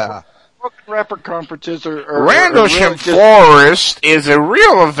 Yeah. Broken record conferences are Randlesham Forest is a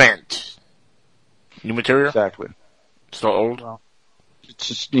real event. New material? Exactly. Still old? Well, it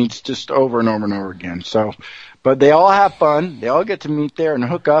just needs just over and over and over again. So, but they all have fun. They all get to meet there and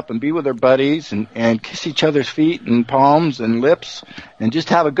hook up and be with their buddies and kiss each other's feet and palms and lips and just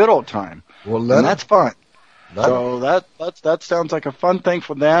have a good old time. Well, and that's fun. So that sounds like a fun thing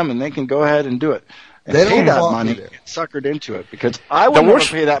for them, and they can go ahead and do it. And they pay don't that want money, me there. get suckered into it, because I would never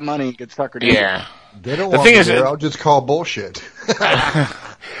pay that money and get suckered into it. Yeah. They don't want me there. I'll just call bullshit.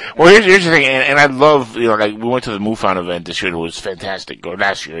 Well, here's the thing, and I love, like we went to the MUFON event this year. It was fantastic. Or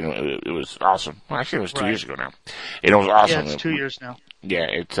last year, it was awesome. Well, actually, it was 2 years ago now. It was awesome. Yeah, it's 2 years now. Yeah,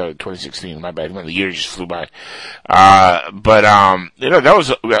 it's 2016. My bad. The year just flew by. But that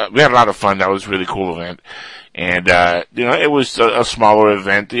was we had a lot of fun. That was a really cool event. And, it was a smaller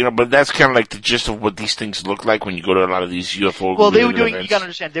event, but that's kind of like the gist of what these things look like when you go to a lot of these UFO Well, they were doing, events. you gotta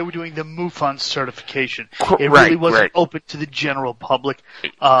understand, they were doing the MUFON certification. It Right, really wasn't right. open to the general public,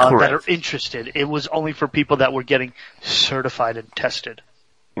 that are interested. It was only for people that were getting certified and tested.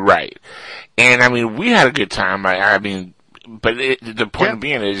 Right. And we had a good time. But the point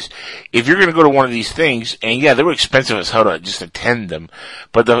being is, if you're going to go to one of these things, and yeah, they were expensive as hell to just attend them,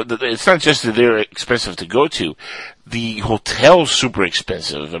 but it's not just that they're expensive to go to. The hotel's super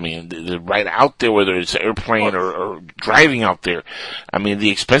expensive. They're right out there, whether it's airplane or driving out there.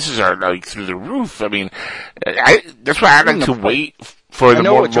 The expenses are like through the roof. That's why I like to wait for the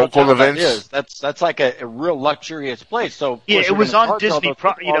more local events. That's like a real luxurious place. So yeah, it was on Disney.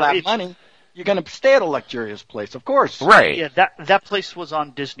 Money. You're going to stay at a luxurious place, of course. Right. Yeah, that place was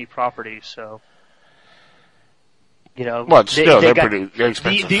on Disney property, so Well, still, they're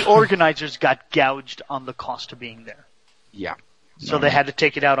expensive. The organizers got gouged on the cost of being there. Yeah. So they had to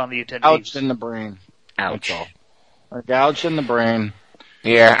take it out on the attendees. Gouged in the brain. Ouch. Or gouged in the brain.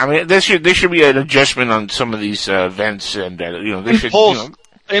 Yeah, there should be an adjustment on some of these events, and they should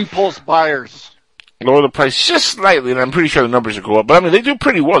impulse buyers. Lower the price just slightly, and I'm pretty sure the numbers will go up. But they do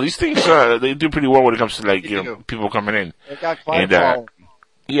pretty well. These things, they do pretty well when it comes to people coming in. They got quite following.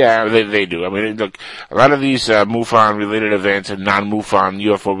 Yeah, they do. Look, a lot of these MUFON related events and non-MUFON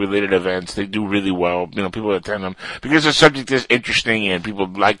UFO related events, they do really well. People attend them because the subject is interesting and people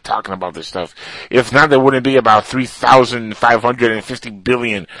like talking about this stuff. If not, there wouldn't be about 3,550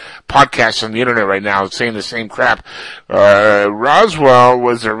 billion podcasts on the internet right now saying the same crap. Roswell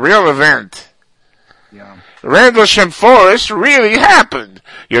was a real event. Yeah. Randlesham Forest really happened.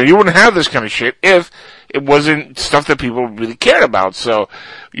 You wouldn't have this kind of shit if it wasn't stuff that people really cared about. So,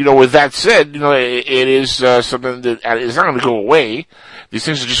 with that said, it is something that is not going to go away. These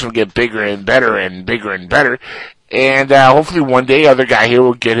things are just going to get bigger and better and bigger and better. And hopefully one day, other guy here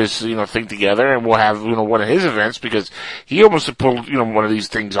will get his thing together, and we'll have one of his events, because he almost pulled one of these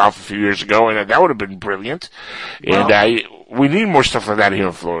things off a few years ago, and that would have been brilliant. Well, and we need more stuff like that here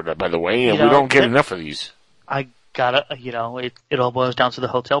in Florida, by the way, and we don't get enough of these. I gotta, it all boils down to the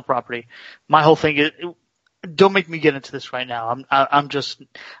hotel property. My whole thing is, don't make me get into this right now.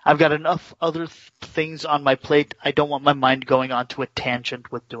 I've got enough other things on my plate. I don't want my mind going on to a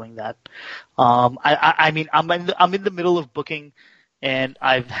tangent with doing that. I'm in the middle of booking, and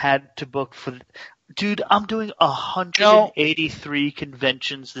I've had to book for. Dude, I'm doing 183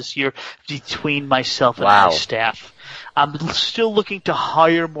 conventions this year between myself and my staff. I'm still looking to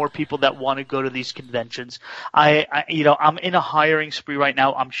hire more people that want to go to these conventions. I'm in a hiring spree right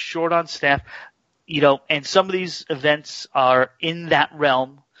now. I'm short on staff, and some of these events are in that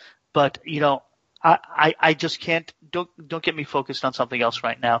realm. But, I just can't, don't get me focused on something else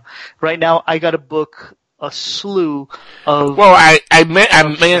right now. Right now, I got to book a slew of. Well, I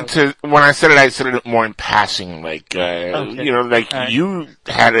meant to, when I said it more in passing, like, okay. You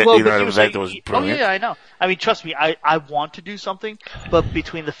had it, it was like, it was brilliant. Oh yeah, I know. I mean, trust me, I want to do something, but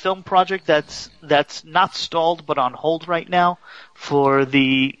between the film project that's not stalled, but on hold right now for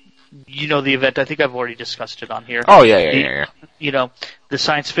the event, I think I've already discussed it on here. Oh yeah. The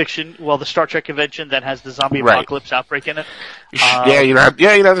science fiction, the Star Trek convention that has the zombie apocalypse outbreak in it. You don't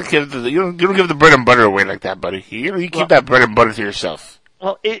give the bread and butter away like that, buddy. You keep that bread and butter to yourself.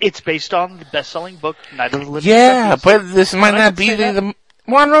 Well, it's based on the best-selling book, Night of the Living Zombies. But this might not be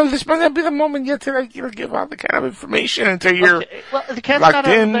this might not be the moment yet to give out the kind of information until you're Well, the cat's locked not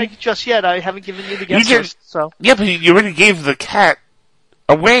out in. of the bag just yet. I haven't given you the guest list, so. Yeah, but you already gave the cat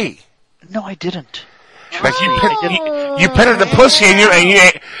away. No, I didn't. Like you petted the pussy and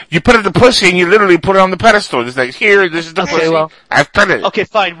you petted the pussy and you literally put it on the pedestal. It's like, here, this is the pussy. Well, I've petted it. Okay,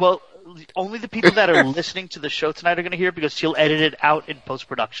 fine. Well, only the people that are listening to the show tonight are going to hear because he'll edit it out in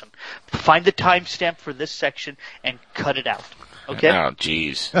post-production. Find the timestamp for this section and cut it out. Okay? Oh,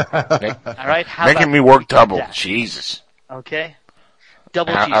 jeez. All right. Making me work double. That? Jesus. Okay.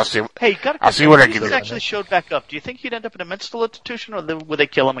 Double I'll see. Hey, I'll see what I can do. Actually showed back up. Do you think he'd end up in a mental institution, or would they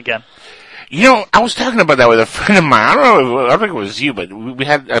kill him again? I was talking about that with a friend of mine. I don't think it was you, but we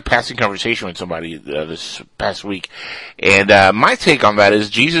had a passing conversation with somebody this past week. And my take on that is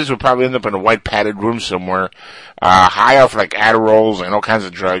Jesus would probably end up in a white padded room somewhere, high off like Adderalls and all kinds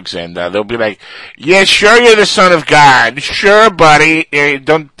of drugs. And they'll be like, "Yeah, sure, you're the Son of God. Sure, buddy.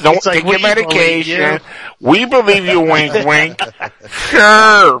 Don't take your medication. We believe you, wink, wink.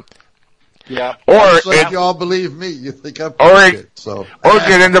 Sure." Yeah. Or y'all believe me, you think I'm shit, so. Or it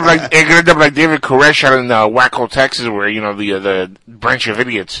could end up like David Koresh out in Waco, Texas, where the branch of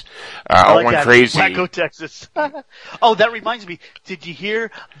idiots all went crazy. Waco, Texas. Oh, that reminds me. Did you hear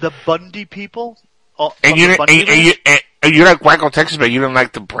the Bundy people? And you like Waco, Texas, but you didn't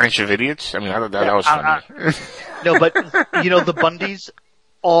like the branch of idiots? I mean, I thought that was funny. No, but the Bundys,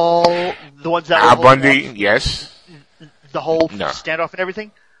 all the ones that were Bundy, yes. The whole standoff and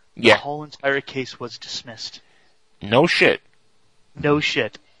everything. Yeah. The whole entire case was dismissed. No shit. No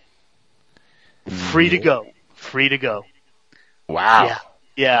shit. Free to go. Free to go. Wow.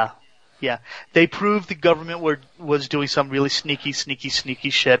 Yeah. They proved the government was doing some really sneaky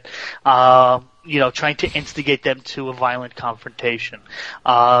shit. Trying to instigate them to a violent confrontation.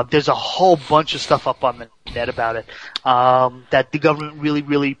 There's a whole bunch of stuff up on the net about it. That the government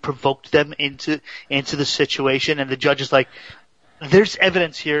really provoked them into the situation, and the judge is like, there's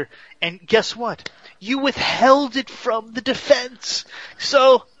evidence here, and guess what? You withheld it from the defense.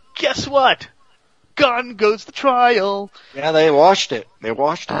 So, guess what? Gone goes the trial. Yeah, they washed it. They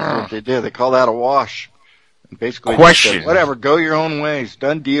washed it. That's what they did. They call that a wash. And basically, question. Said, whatever, go your own ways.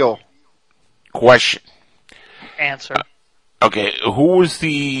 Done deal. Question. Answer. Okay, who was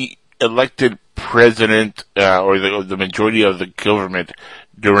the elected president or the majority of the government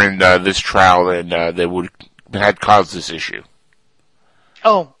during this trial and had caused this issue?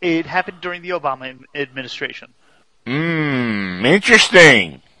 Oh, it happened during the Obama administration.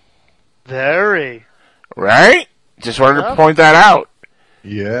 Interesting. Very. Right? Just wanted to point that out.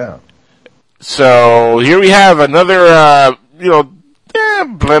 Yeah. So, here we have another,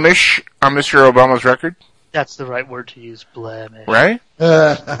 blemish on Mr. Obama's record. That's the right word to use, blemish. Right?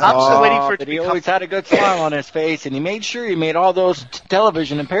 I'm still waiting for it to he always had a good smile on his face, and he made sure he made all those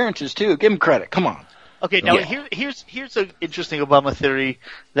television appearances, too. Give him credit. Come on. Okay, now here's an interesting Obama theory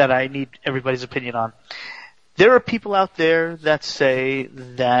that I need everybody's opinion on. There are people out there that say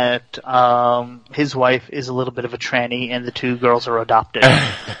that his wife is a little bit of a tranny and the two girls are adopted.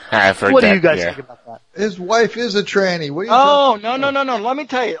 I've heard what do you guys think about that? His wife is a tranny. What are you no. Let me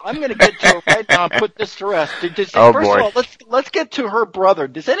tell you. I'm going to get to it right now and put this to rest. First of all, let's get to her brother.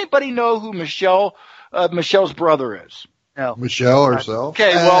 Does anybody know who Michelle's brother is? No. Michelle herself?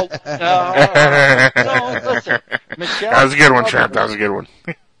 Okay, well, no, listen. That was a good one, Champ. That was a good one.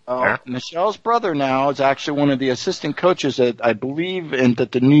 Michelle's brother now is actually one of the assistant coaches at, I believe,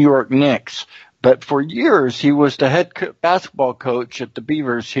 at the New York Knicks. But for years, he was the head basketball coach at the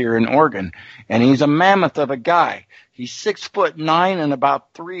Beavers here in Oregon. And he's a mammoth of a guy. He's 6'9" and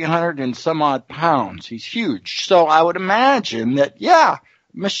about 300 and some odd pounds. He's huge. So I would imagine that,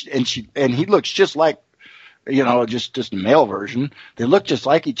 and he looks just like, just a male version. They look just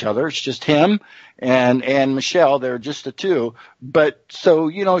like each other. It's just him and Michelle. They're just the two. But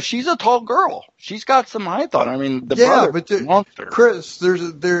so, she's a tall girl. She's got some height on her. I mean, brother wants her. Chris,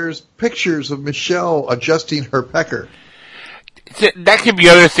 there's pictures of Michelle adjusting her pecker. That could be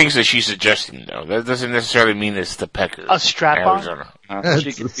other things that she's suggesting, though. That doesn't necessarily mean it's the pecker. A strap-on?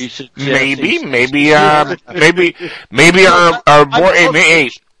 She could be maybe our boy,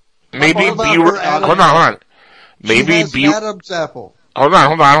 maybe hold on. Maybe Adam's apple. Hold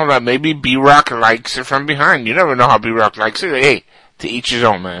on. Maybe B-Rock likes it from behind. You never know how B-Rock likes it. Hey, to each his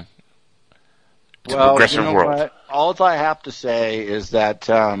own, man. It's a progressive world. What? All I have to say is that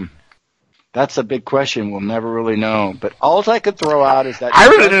that's a big question. We'll never really know. But all I could throw out is that... I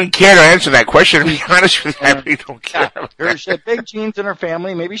really didn't care to answer that question. To be honest with you, I really don't care. She had big genes in her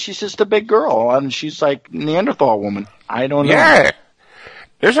family. Maybe she's just a big girl, and she's like Neanderthal woman. I don't know. Yeah.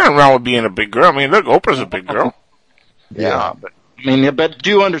 There's nothing wrong with being a big girl. I mean, look, Oprah's a big girl. Yeah, but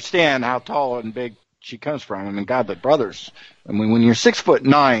do understand how tall and big she comes from. I mean, God, the brothers. I mean, when you're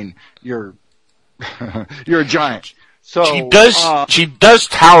 6'9", you're you're a giant. So she does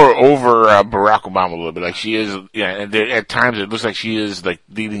tower over Barack Obama a little bit. Like she is, yeah. And at times it looks like she is like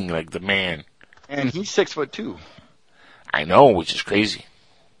leading like the man. And he's 6'2". I know, which is crazy.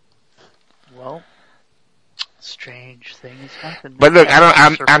 Well, strange things happen. But look,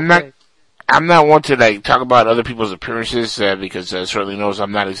 I'm not one to like talk about other people's appearances because certainly knows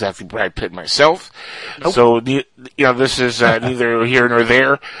I'm not exactly Brad Pitt myself. Nope. So this is neither here nor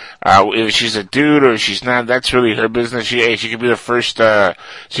there. If she's a dude or she's not, that's really her business. She could be the first.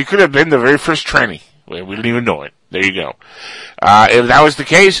 She could have been the very first tranny. We didn't even know it. There you go. If that was the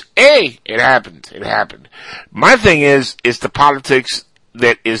case, hey, it happened. It happened. My thing is the politics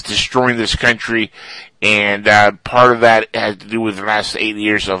that is destroying this country, and part of that has to do with the last 8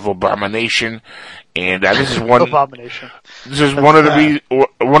 years of Abomination, and this is one. Abomination. This is one of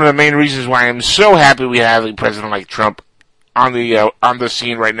the main reasons why I'm so happy we have a president like Trump on the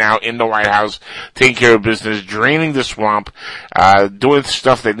scene right now in the White House, taking care of business, draining the swamp, doing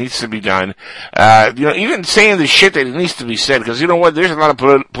stuff that needs to be done, even saying the shit that needs to be said, because you know what, there's a lot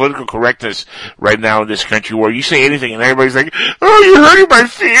of political correctness right now in this country where you say anything and everybody's like, oh, you're hurting my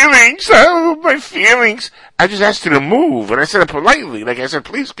feelings, I just asked her to move, and I said it politely, like I said,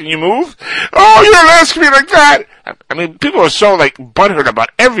 please, can you move? Oh, you don't ask me like that! I mean, people are so, like, butthurt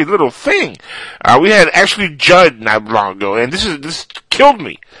about every little thing. We had Ashley Judd not long ago, and this killed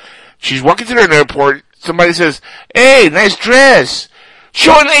me. She's walking through an airport, somebody says, hey, nice dress!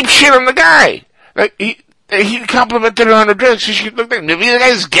 Showing ape shit on the guy! Like, he complimented her on her dress, so she looked like, maybe the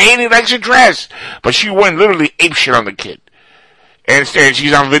guy's gay and he likes her dress! But she went literally ape shit on the kid. And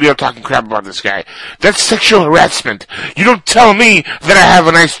she's on video talking crap about this guy. That's sexual harassment. You don't tell me that I have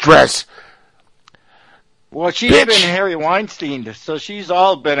a nice dress. Well, she's been Harry Weinstein, so she's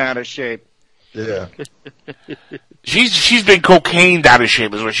all been out of shape. Yeah. She's been cocained out of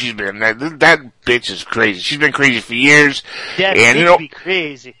shape is what she's been. That bitch is crazy. She's been crazy for years. That bitch be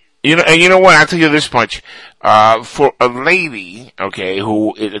crazy. You know what? I'll tell you this much. For a lady, okay,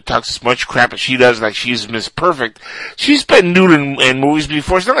 who talks as much crap as she does, like she's Miss Perfect, she's been nude in movies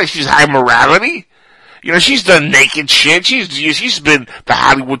before. It's not like she's high morality. You know, she's done naked shit. She's been the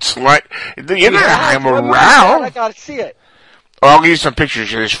Hollywood slut. You're not high morale. I gotta see it. Oh, I'll give you some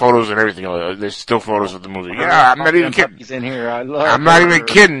pictures. There's photos and everything. There's still photos of the movie. Yeah, I'm not even kidding. In here. I'm not even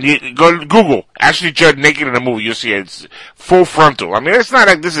kidding. Go to Google Ashley Judd naked in a movie. You'll see it. It's full frontal. I mean, it's not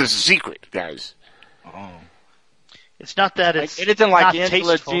like this is a secret, guys. Oh. It's not that it isn't like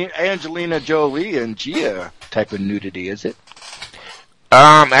Angelina Jolie and Gia type of nudity, is it?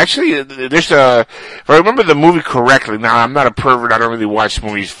 Actually, there's if I remember the movie correctly, now I'm not a pervert, I don't really watch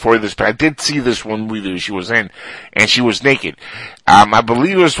movies for this, but I did see this one movie that she was in, and she was naked. I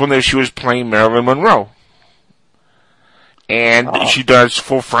believe it was when she was playing Marilyn Monroe. And she does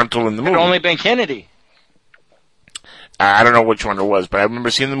full frontal in the movie. It only been Kennedy. I don't know which one it was, but I remember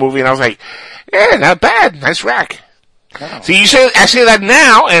seeing the movie and I was like, yeah, not bad, nice rack. Oh. See, I say that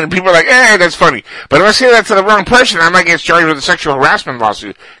now, and people are like, that's funny. But if I say that to the wrong person, I might get charged with a sexual harassment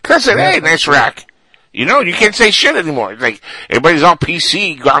lawsuit. Because I said, hey, nice rack. You know, you can't say shit anymore. It's like, everybody's all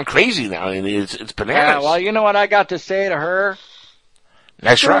PC, gone crazy now, and it's bananas. Yeah, well, you know what I got to say to her?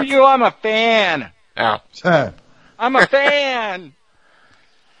 Nice rack. You, I'm a fan. Oh. I'm a fan.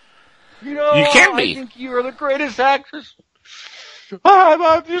 You know, you can be. I think you are the greatest actress. I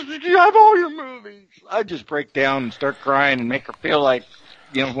have all your movies. I just break down and start crying and make her feel like,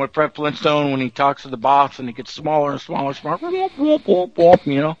 you know, what Fred Flintstone when he talks to the boss and he gets smaller and smaller,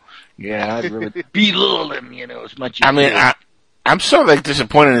 you know. Yeah, I'd really belittle him, you know, as much as I mean, I'm so, like,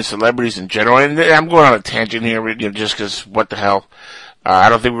 disappointed in celebrities in general, and I'm going on a tangent here, you know, just because, what the hell. I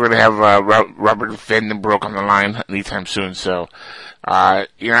don't think we're going to have Robert Vandenbroek on the line anytime soon, so,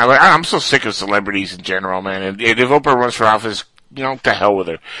 you know, I'm so sick of celebrities in general, man. And if Oprah runs for office, what the hell with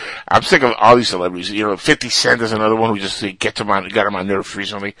her. I'm sick of all these celebrities. 50 Cent is another one who just got him on nerves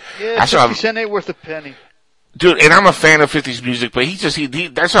recently. Yeah, 50 Cent ain't worth a penny. Dude, and I'm a fan of 50's music, but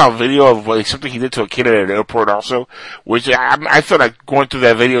I saw a video of something he did to a kid at an airport also, which I felt like going through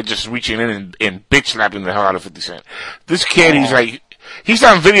that video just reaching in and bitch slapping the hell out of 50 Cent. This kid, he's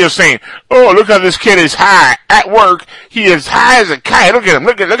on video saying, "Oh, look how this kid is high at work. He is high as a kite. Look at him.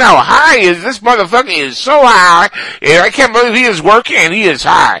 Look how high he is. This motherfucker is so high. And I can't believe he is working and he is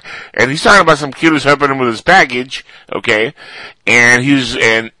high." And he's talking about some kid who's helping him with his baggage, okay? And he's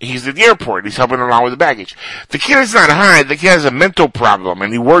at the airport. He's helping along with the baggage. The kid is not high. The kid has a mental problem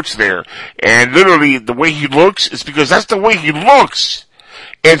and he works there. And literally the way he looks is because that's the way he looks.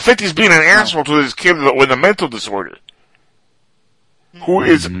 And 50's being an asshole to this kid with a mental disorder, who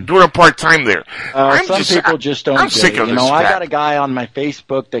is doing a part-time there. Some people just don't get it. I got a guy on my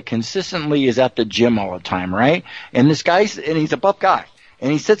Facebook that consistently is at the gym all the time, right? And he's a buff guy.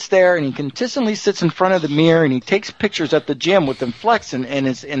 And he sits there and he consistently sits in front of the mirror and he takes pictures at the gym with him flexing in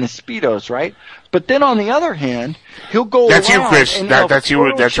his Speedos, right? But then on the other hand, he'll go That's around you, Chris. and That's you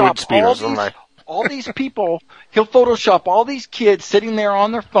with Speedos. All these people, he'll Photoshop all these kids sitting there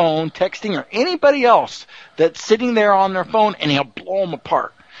on their phone, texting, or anybody else that's sitting there on their phone, and he'll blow them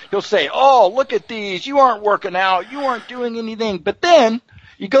apart. He'll say, "Oh, look at these. You aren't working out. You aren't doing anything." But then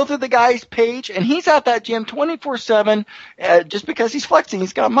you go through the guy's page, and he's at that gym 24/7 just because he's flexing.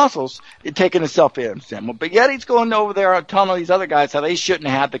 He's got muscles, taking a selfie. But yet he's going over there and telling all these other guys how they shouldn't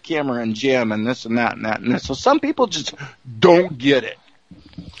have had the camera in gym and this and that and that and this. So some people just don't get it.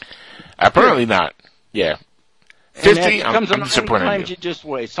 Apparently not. Yeah. 50, I'm disappointed. Times you just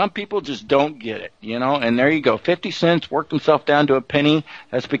wait. Some people just don't get it, and there you go. 50 cents worked himself down to a penny.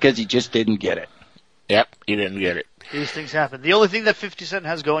 That's because he just didn't get it. Yep, he didn't get it. These things happen. The only thing that 50 Cent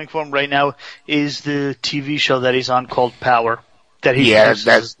has going for him right now is the TV show that he's on called Power. That's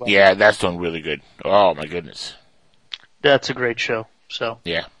doing really good. Oh my goodness. That's a great show. So.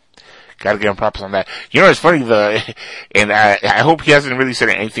 Yeah. Gotta give him props on that. It's funny, and I hope he hasn't really said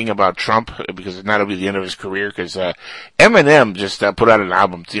anything about Trump, because that'll be the end of his career, because Eminem just put out an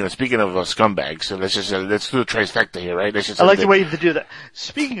album, speaking of scumbags, so let's do a trifecta here, right? I like the way you do that.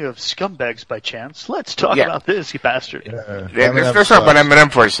 Speaking of scumbags by chance, let's talk about this, you bastard. Let's talk about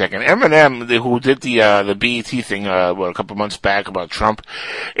Eminem for a second. Eminem, who did the BET thing, a couple months back about Trump,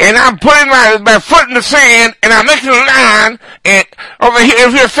 and I'm putting my foot in the sand, and I'm making a line, and over here,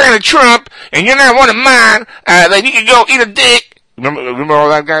 if you're a fan of Trump, and you're not one of mine, then you can go eat a dick. Remember all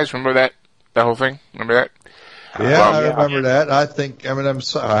that, guys? Remember that whole thing? Remember that? Yeah, I remember that. I think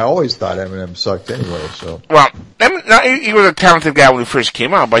I always thought Eminem sucked anyway, so. Well, he was a talented guy when he first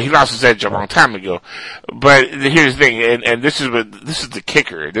came out, but he lost his edge a long time ago. But here's the thing, and this is the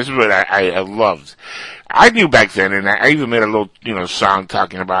kicker. This is what I loved. I knew back then, and I even made a little, song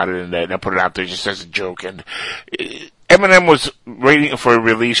talking about it, and I put it out there just as a joke, and Eminem was waiting for a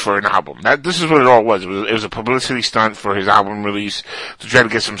release for an album. This is what it all was. It was a publicity stunt for his album release to try to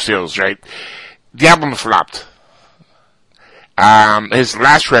get some sales, right? The album flopped. His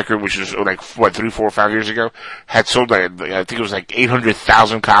last record, which was 3, 4, 5 years ago, had sold I think it was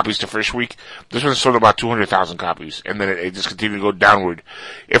 800,000 copies the first week. This one sold about 200,000 copies, and then it just continued to go downward.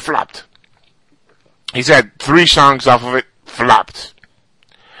 It flopped. He's had 3 songs off of it, flopped.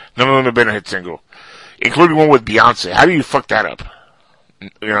 None of them have been a hit single, including one with Beyonce. How do you fuck that up?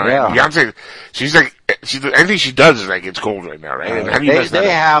 Beyonce, anything she does is it's gold right now, right? How do you they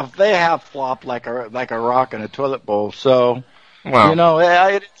have flopped like a rock in a toilet bowl. So,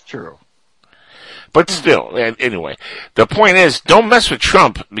 it's true. But still, anyway, the point is, don't mess with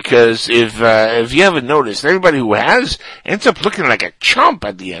Trump, because if you haven't noticed, everybody who has ends up looking like a chump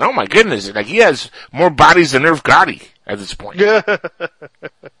at the end. Oh my goodness, he has more bodies than Irv Gotti at this point.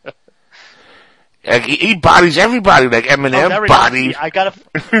 He bodies everybody, like Eminem bodied.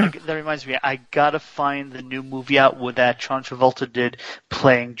 That reminds me, I gotta find the new movie out with that John Travolta did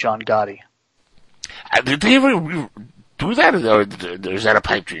playing John Gotti. Did they ever do that, or is that a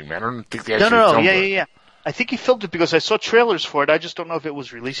pipe dream? I don't think they actually filmed it. Yeah. I think he filmed it because I saw trailers for it. I just don't know if it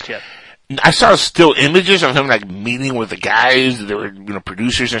was released yet. I saw still images of him meeting with the guys. They were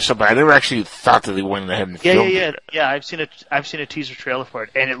producers and stuff, but I never actually thought that they went ahead and filmed it. Yeah. I've seen a teaser trailer for it,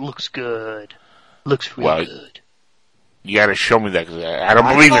 and it looks good. Looks really good. You gotta show me that, because I don't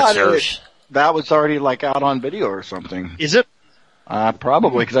believe it, sir. That was already out on video or something. Is it?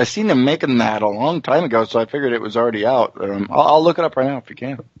 Probably, because I seen them making that a long time ago, so I figured it was already out. I'll look it up right now if you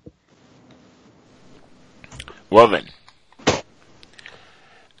can. Well then.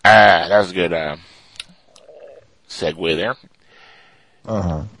 That was a good segue there.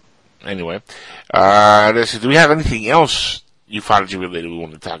 Uh-huh. Anyway, let's see, do we have anything else ufology related we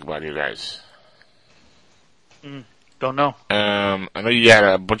want to talk about here, guys? Don't know. I know you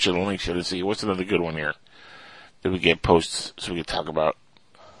got a bunch of links here. Let's see. What's another good one here that we get posts so we can talk about?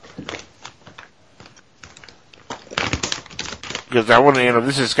 Because I want to,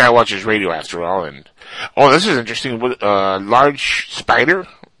 this is Skywatchers Radio after all, and this is interesting. Large spider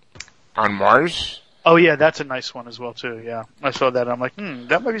on Mars. Oh yeah, that's a nice one as well too. Yeah, I saw that. I'm like,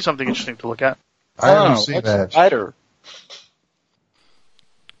 that might be something interesting to look at. I haven't seen that. Spider.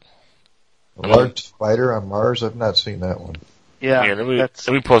 A large spider on Mars? I've not seen that one. Yeah, let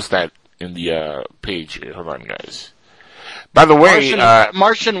me post that in the page here. Hold on, guys. By the way,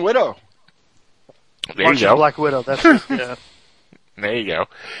 Martian Widow. There you go. Black Widow. That's it. Yeah. There you go.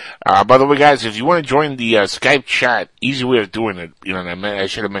 By the way, guys, if you want to join the Skype chat, easy way of doing it. And I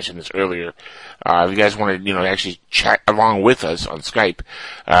should have mentioned this earlier. If you guys want to, actually chat along with us on Skype,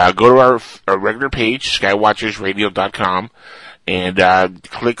 go to our regular page, skywatchersradio.com, and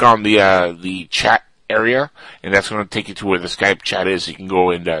click on the chat area, and that's going to take you to where the Skype chat is. You can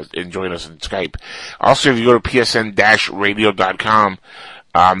go and join us on Skype. Also, if you go to psn-radio.com,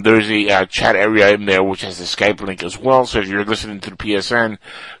 there's a chat area in there which has the Skype link as well. So if you're listening to the PSN,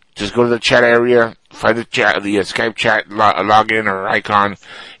 just go to the chat area, find the Skype chat login or icon,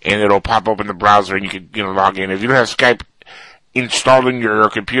 and it'll pop up in the browser, and you can log in. If you don't have Skype installed in your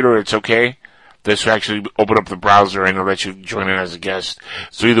computer, it's okay. This will actually open up the browser and it'll let you join in as a guest.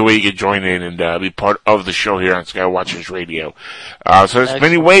 So either way, you can join in and be part of the show here on Skywatchers Radio. So there's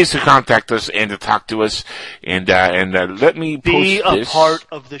many ways to contact us and to talk to us. And let me post be this. a part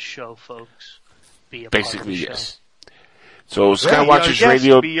of the show, folks. Be a Basically, part of the yes. Show. So Skywatchers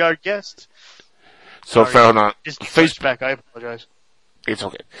Radio. Be our guest. So hold on. Just Facebook. I apologize. It's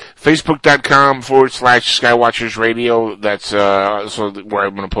okay. Facebook.com/Skywatchers Radio. That's, so where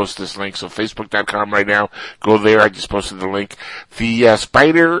I'm going to post this link. So Facebook.com right now. Go there. I just posted the link. The,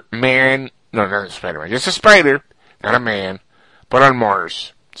 Spider-Man, no, not a Spider-Man. Just a spider, not a man, but on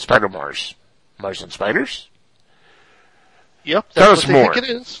Mars. Spider-Mars. Mars and spiders? Yep. Tell That's us what they more. think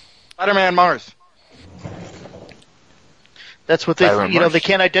it is. Spider-Man Mars. That's what they, they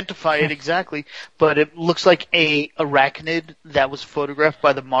can't identify it exactly, but it looks like a arachnid that was photographed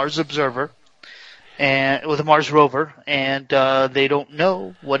by the Mars Observer and with the Mars rover, and they don't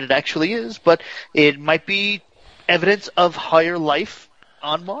know what it actually is, but it might be evidence of higher life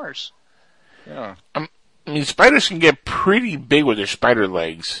on Mars. Yeah. I mean, spiders can get pretty big with their spider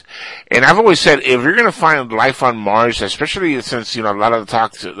legs. And I've always said, if you're going to find life on Mars, especially since, a lot of the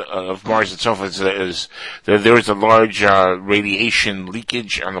talk of Mars itself is that there is a large radiation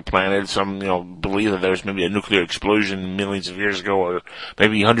leakage on the planet. Some, believe that there's maybe a nuclear explosion millions of years ago, or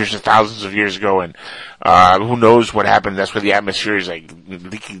maybe hundreds of thousands of years ago, and who knows what happened. That's where the atmosphere is,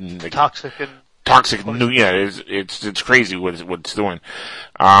 leaking. Toxic and... it's crazy what it's doing.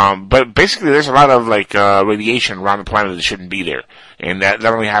 But basically there's a lot of radiation around the planet that shouldn't be there. And that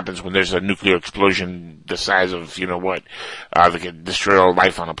only happens when there's a nuclear explosion the size of, that can destroy all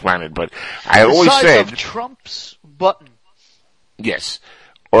life on a planet. But I always said... The size of Trump's button. Yes.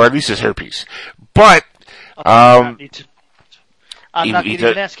 Or at least his herpes. But, I'm not going to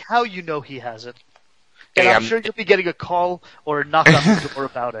even ask how you know he has it. And I'm sure you'll be getting a call or a knock on the door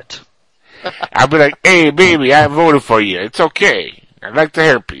about it. I'll be like, hey, baby, I voted for you. It's okay. I like the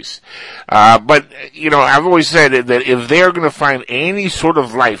herpes. But, I've always said that if they're going to find any sort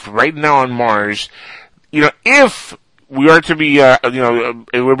of life right now on Mars, if we are to be,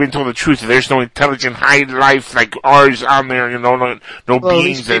 we're being told the truth, that there's no intelligent high life like ours on there, no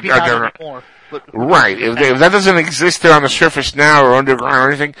beings that are there. Right. If that doesn't exist there on the surface now or underground or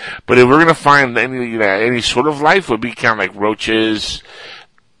anything, but if we're going to find any sort of life, it would be kind of like roaches,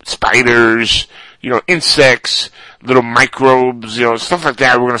 spiders, insects, little microbes, stuff like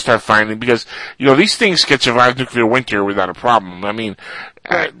that we're going to start finding because, these things can survive nuclear winter without a problem. I mean,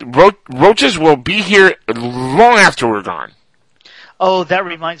 roaches will be here long after we're gone. Oh, that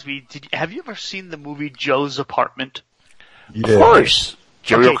reminds me. Have you ever seen the movie Joe's Apartment? Yeah. Of course.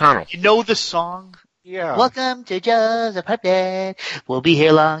 Jerry O'Connell. You know the song? Yeah. Welcome to Joe's Apartment. We'll be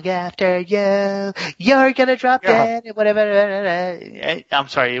here long after you. You're gonna drop dead. Whatever. I'm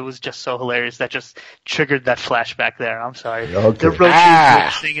sorry. It was just so hilarious. That just triggered that flashback there. I'm sorry. Okay. The roaches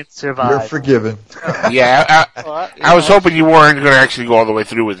will sing and survive. You're forgiven. Yeah. I was hoping you weren't going to actually go all the way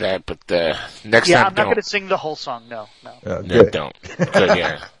through with that, but next time, I'm not going to sing the whole song. No. No, don't. Good,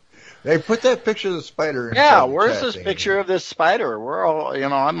 yeah. Hey, put that picture of the spider in. Yeah, where's this picture of this spider? We're all,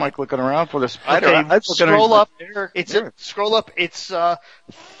 I'm like looking around for the spider. Okay, scroll up. Scroll up. It's,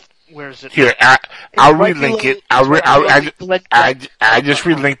 where is it? Here, I'll relink it. I just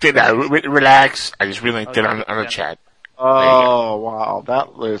relinked it. Relax. I just relinked it on the chat. Oh, wow.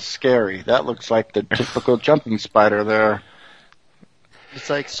 That was scary. That looks like the typical jumping spider there. It's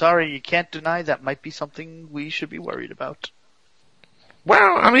like, sorry, you can't deny that might be something we should be worried about.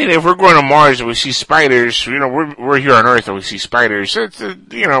 Well, I mean, if we're going to Mars and we see spiders, we're here on Earth and we see spiders,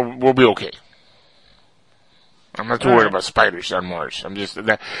 we'll be okay. I'm not too worried about spiders on Mars.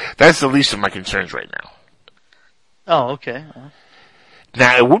 That's the least of my concerns right now. Oh, okay.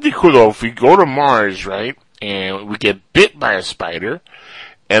 Now, it would be cool, though, if we go to Mars, right, and we get bit by a spider,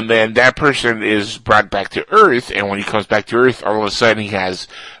 and then that person is brought back to Earth, and when he comes back to Earth, all of a sudden he has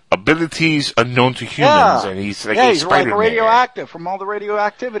abilities unknown to humans, and he's like a he's Spider-Man. like radioactive from all the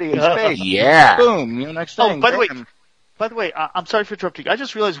radioactivity in space. Yeah. Boom, next thing. By the way, I'm sorry for interrupting. I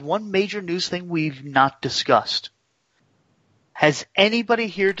just realized one major news thing we've not discussed. Has anybody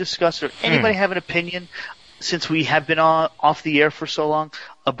here discussed, or anybody have an opinion, since we have been off the air for so long,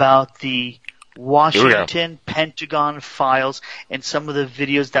 about the Washington Pentagon files and some of the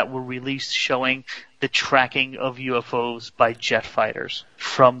videos that were released showing the tracking of UFOs by jet fighters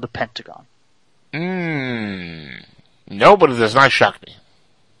from the Pentagon? No, but it does not shock me.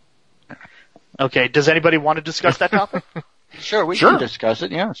 Okay, does anybody want to discuss that topic? Sure, we can discuss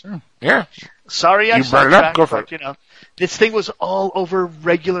it. Yeah, sure. Yeah. Sorry, you brought it up. Go for it. This thing was all over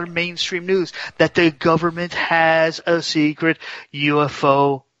regular mainstream news that the government has a secret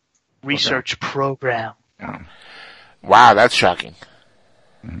UFO research program. Wow, that's shocking.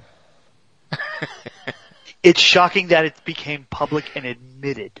 It's shocking that it became public and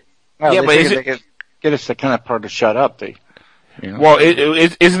admitted. Well, yeah, but they get us the kind of part to shut up. Well,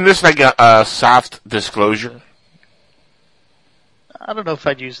 isn't this like a soft disclosure? I don't know if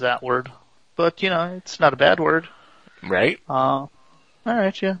I'd use that word, but it's not a bad word, right? All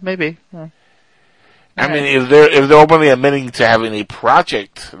right, yeah, maybe. I mean, if they're openly admitting to having a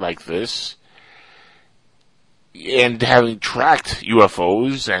project like this and having tracked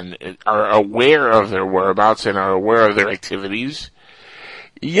UFOs and are aware of their whereabouts and are aware of their activities,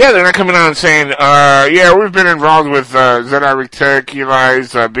 yeah, they're not coming out and saying, we've been involved with Zeta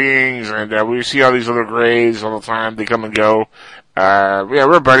Reticuli beings, and we see all these little grays all the time. They come and go.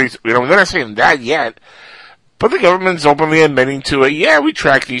 We're buddies. They're not saying that yet. But the government's openly admitting to it. We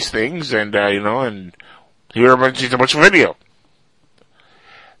track these things, and and here a bunch of video.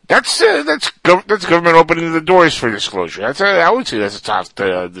 That's government opening the doors for disclosure. I would say that's a soft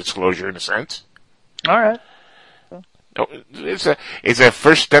disclosure in a sense. All right. It's a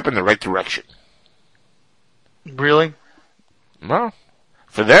first step in the right direction. Really? Well,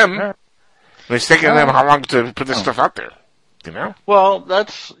 for them, it's taking them how long to put this stuff out there? Well,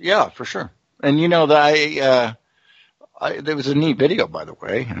 that's for sure. And that there was a neat video, by the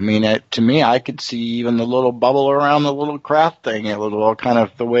way. I mean, to me, I could see even the little bubble around the little craft thing. It was all kind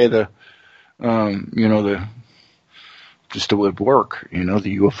of the way the would work.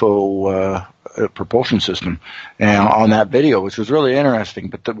 The UFO propulsion system, and on that video, which was really interesting.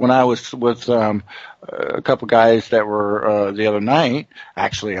 But when I was with a couple guys that were the other night,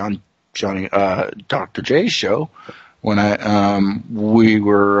 actually on Dr. J's show, when we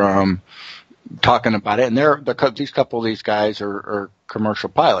were talking about it, and these guys are commercial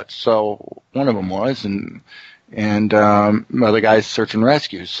pilots. So one of them was, and other guys search and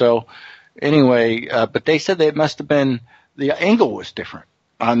rescue. So anyway, but they said it must have been the angle was different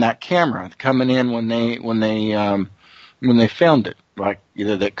on that camera coming in when they filmed it. Like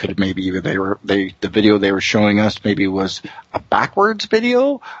either that could have the video they were showing us maybe was a backwards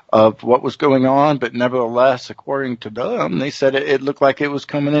video of what was going on, but nevertheless, according to them, they said it looked like it was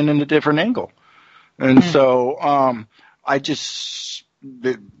coming in a different angle. And so, I just,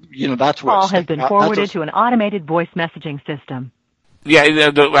 that's what call has been forwarded to an automated voice messaging system. Yeah,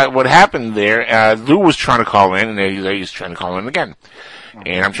 what happened there, Lou was trying to call in, and he's trying to call in again.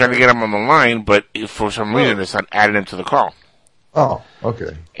 And I'm trying to get him on the line, but for some reason it's not adding him to the call. Oh,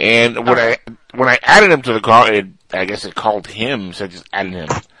 okay. And when I added him to the call, I guess it called him, so I just added him.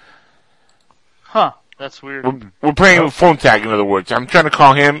 Huh. That's weird. We're playing phone tag, in other words. I'm trying to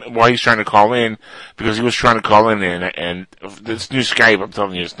call him while he's trying to call in, because he was trying to call in, and this new Skype, I'm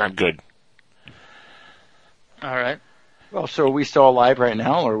telling you, it's not good. All right. Well, so are we still alive right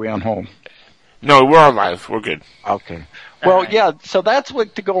now, or are we on hold? No, we're alive. We're good. Okay. Well, yeah, so that's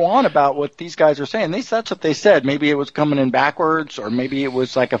what to go on about what these guys are saying. That's what they said. Maybe it was coming in backwards, or maybe it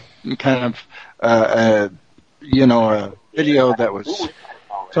was like a kind of, a video that was.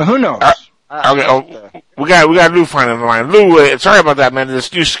 So who knows? Okay. We got Lou finally on the line. Lou, sorry about that, man.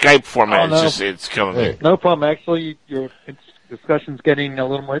 This new Skype format it's killing me. No problem. Actually, your discussion's getting a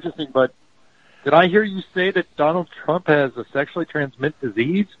little more interesting. But did I hear you say that Donald Trump has a sexually transmitted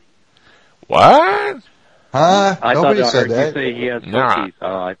disease? What? Huh? I Nobody thought I said heard that. you say he has Nah. herpes.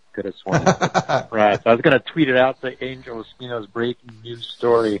 Oh, I could have sworn. Right. So I was going to tweet it out, say Angel Espino's breaking news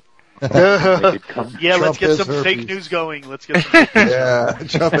story. Yeah, Trump let's get has some herpes. fake news going. Let's get some fake news Yeah,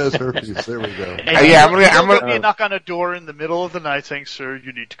 Trump has herpes. There we go. And there'll be a knock on a door in the middle of the night saying, "Sir,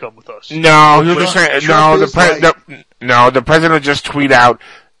 you need to come with us." No, he'll just say, no, the president will just tweet out,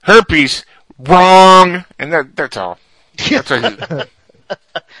 herpes, wrong, and that's all. That's all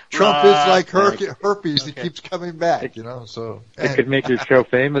Trump is like herpes. He keeps coming back, so. It could make your show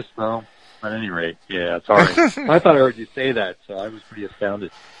famous, though. At any rate, yeah, sorry. I thought I heard you say that, so I was pretty astounded.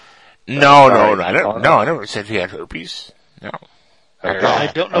 No, I never said he had herpes. No.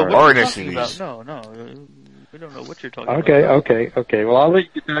 I don't know what you're talking about. No, we don't know what you're talking about. Okay. Well, I'll let you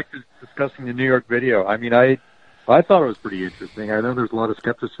get back to discussing the New York video. I mean, I thought it was pretty interesting. I know there's a lot of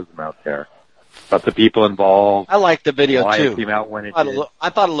skepticism out there about the people involved. I liked the video why too. It came out when it I did. I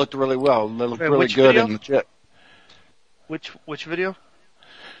thought it looked really well. It looked really which good video? and legit. Which video?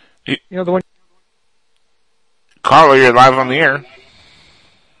 You know the one. Carla, you're live on the air.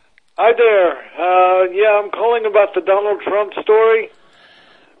 Hi there. Yeah, I'm calling about the Donald Trump story.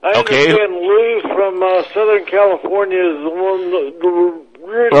 I understand Lou from Southern California is the one, the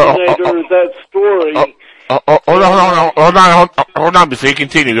originator of that story. Hold on, before you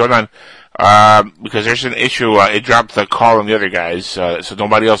continue, hold on. Because there's an issue, it dropped the call on the other guys, so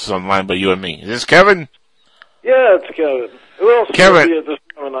nobody else is online but you and me. Is this Kevin? Yeah, it's Kevin. Who else Kevin. will be at this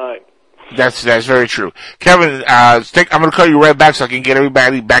time of night? That's very true. Kevin, I'm going to call you right back so I can get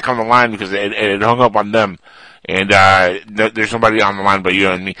everybody back on the line because it hung up on them. And there's nobody on the line but you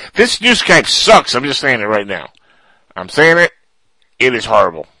and me. This new Skype sucks. I'm just saying it right now. I'm saying it. It is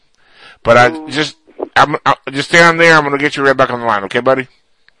horrible. But just stay on there. I'm going to get you right back on the line. Okay, buddy?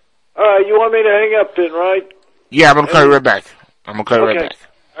 All right, you want me to hang up then, right? Yeah, I'm going to call you right back. I'm going to call you right back.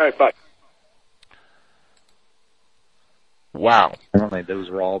 All right, bye. Wow. Apparently, those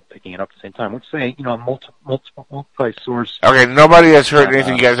were all picking it up at the same time. Let's say, multi-source. Okay, nobody has heard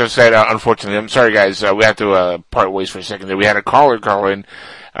anything you guys have said, unfortunately. I'm sorry, guys. We have to part ways for a second there. We had a caller call in.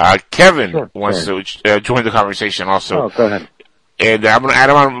 Kevin wants to join the conversation also. Oh, go ahead. And I'm going to add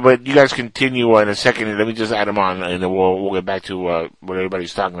him on, but you guys continue in a second. Let me just add him on, and then we'll get back to what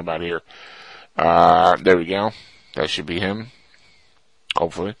everybody's talking about here. There we go. That should be him.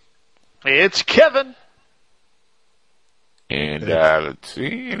 Hopefully. It's Kevin. And let's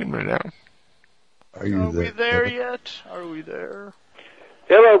see, any minute now. Are we there yet? Are we there?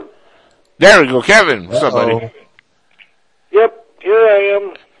 Hello. There we go, Kevin. What's up, buddy? Yep, here I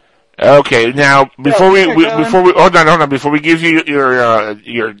am. Okay, now before we hold on, before we give you your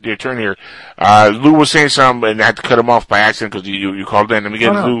turn here, Lou was saying something and I had to cut him off by accident because you called in. Let me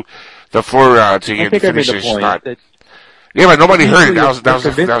get Lou the floor to get finish his thought. Yeah, but nobody heard it. That was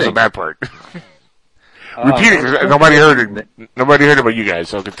a bad part. Repeat it. Nobody heard it. Nobody heard it but you guys.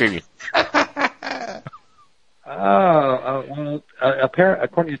 So continue. Well,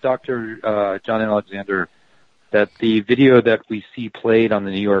 according to Dr. John Alexander, that the video that we see played on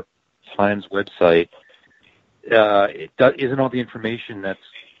the New York Times website isn't all the information that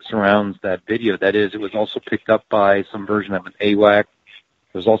surrounds that video. That is, it was also picked up by some version of an AWAC.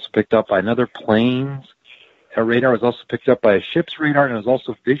 It was also picked up by another plane's radar. It was also picked up by a ship's radar, and it was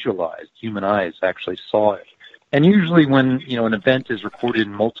also visualized. Human eyes actually saw it. And usually when, an event is recorded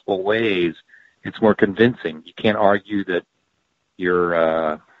in multiple ways, it's more convincing. You can't argue that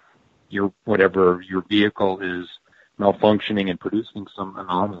your vehicle is malfunctioning and producing some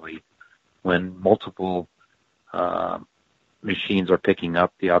anomaly when multiple machines are picking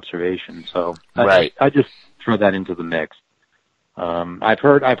up the observation. So right. I just throw that into the mix. I've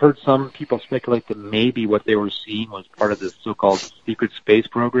heard some people speculate that maybe what they were seeing was part of this so-called secret space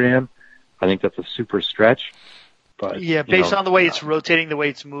program. I think that's a super stretch. But yeah, based on the way it's rotating, the way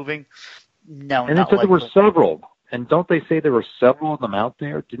it's moving, no. And it said there were several. And don't they say there were several of them out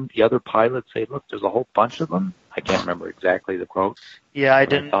there? Didn't the other pilot say, "Look, there's a whole bunch of them"? I can't remember exactly the quote. Yeah, I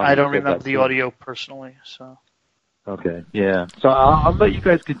don't remember the audio personally. So. Okay. Yeah. So I'll let you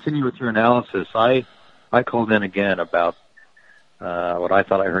guys continue with your analysis. I called in again about what I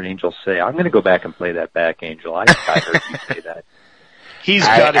thought I heard Angel say. I'm going to go back and play that back, Angel. I heard you say that. He's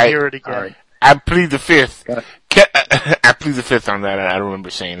got to hear it again. Right. I plead the fifth. I plead the fifth on that. I don't remember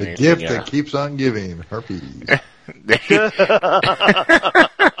saying anything. The gift that keeps on giving, herpes.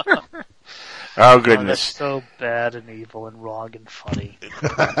 Oh, goodness. That's so bad and evil and wrong and funny.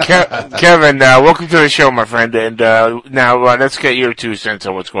 Kevin, welcome to the show, my friend. And now let's get your 2 cents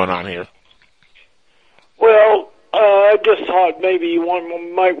on what's going on here. Well, I just thought maybe you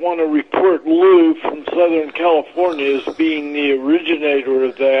might want to report Lou from Southern California as being the originator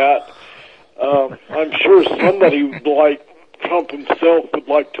of that. I'm sure somebody like Trump himself would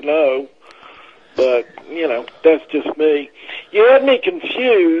like to know, but, that's just me. You had me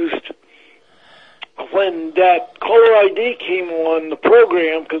confused when that caller ID came on the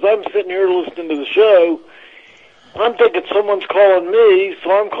program, because I'm sitting here listening to the show. I'm thinking someone's calling me,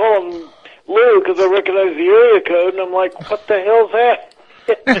 so I'm calling Lou because I recognize the area code, and I'm like, what the hell's that?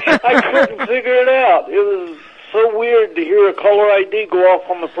 I couldn't figure it out. It was so weird to hear a caller ID go off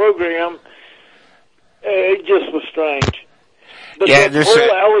on the program. It just was strange. But yeah, this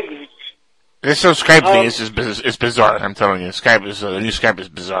whole this whole Skype thing is bizarre. I'm telling you, the new Skype is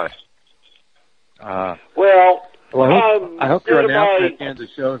bizarre. I Well, hope your announcement at the end of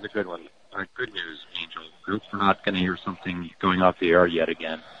the show is a good one. Good news, Angel. We're not going to hear something going off the air yet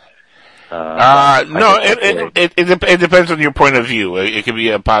again. No, it depends on your point of view. It could be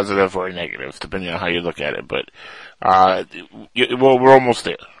a positive or a negative, depending on how you look at it. But we're almost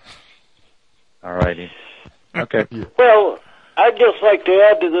there. All righty. Okay. Well, I'd just like to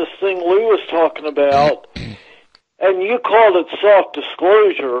add to this thing Lou was talking about, and you called it soft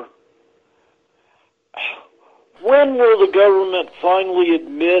disclosure. When will the government finally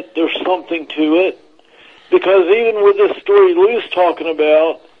admit there's something to it? Because even with this story Lou's talking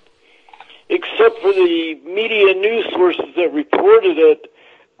about, except for the media news sources that reported it,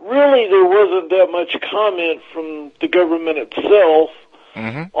 really there wasn't that much comment from the government itself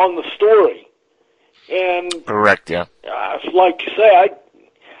on the story. And correct, yeah. Like you say,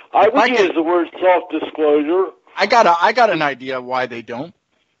 I would use the word soft disclosure. I got an idea why they don't.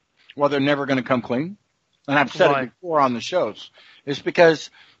 Why they're never going to come clean. And I've said it before on the shows. It's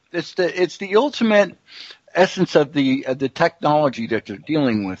because it's the ultimate essence of the technology that they're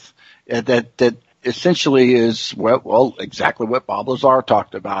dealing with. That essentially is exactly what Bob Lazar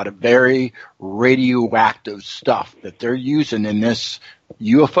talked about, a very radioactive stuff that they're using in this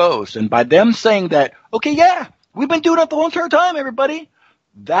UFOs. And by them saying that, okay, yeah, we've been doing it the whole entire time, everybody,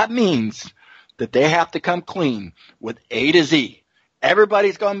 that means that they have to come clean with A to Z.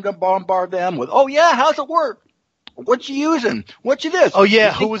 Everybody's going to bombard them with, oh yeah, how's it work? What you using? What you this? Oh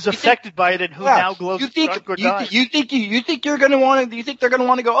yeah, who was affected by it and who now glows drunk or dies? You think you're going to want to? Do you think they're going to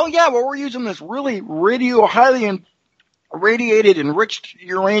want to go? Oh yeah, well we're using this really highly radiated enriched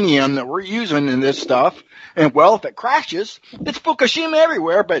uranium that we're using in this stuff, and well if it crashes, it's Fukushima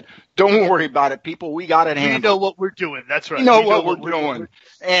everywhere. But don't worry about it, people. We got it handled. We know what we're doing. That's right. We know what we're doing.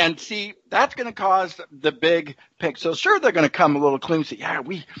 And see, that's going to cause the big pick. So sure, they're going to come a little clean. Say, yeah,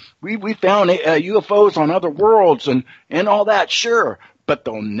 we found UFOs on other worlds and all that. Sure, but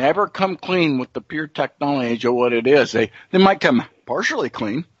they'll never come clean with the pure technology of what it is. They might come partially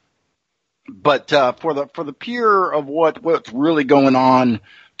clean, but for the pure of what's really going on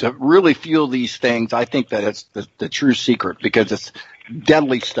to really feel these things, I think that it's the true secret because it's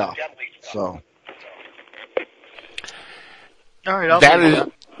deadly stuff. So. All right,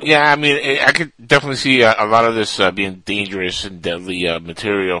 I mean, I could definitely see a lot of this being dangerous and deadly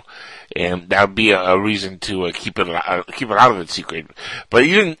material, and that would be a reason to keep it out of its secret. But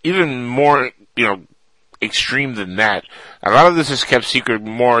even more, extreme than that, a lot of this is kept secret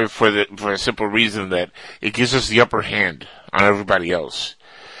more for a simple reason that it gives us the upper hand on everybody else.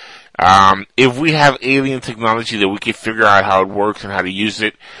 If we have alien technology that we can figure out how it works and how to use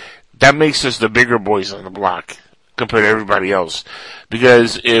it, that makes us the bigger boys on the block compared to everybody else.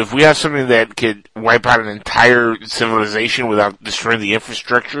 Because if we have something that could wipe out an entire civilization without destroying the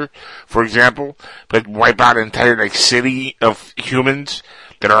infrastructure, for example, but wipe out an entire city of humans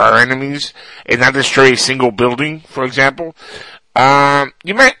that are our enemies and not destroy a single building, for example, that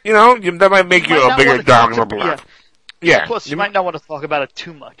might make you a bigger dog in the block. Yeah. Plus, you might not want to talk about it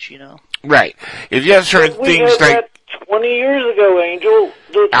too much, Right. If you have certain things like 20 years ago, Angel.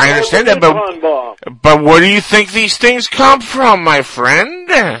 I understand that, but where do you think these things come from, my friend?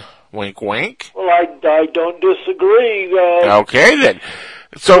 Wink, wink. Well, I don't disagree. Okay, then.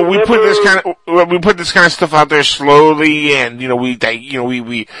 So we put this kind of stuff out there slowly, and we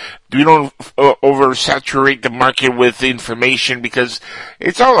don't oversaturate the market with information because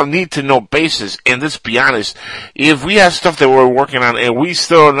it's all a need to know basis. And let's be honest, if we have stuff that we're working on and we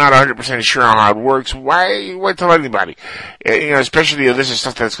still not 100% sure on how it works, why tell anybody? Especially if this is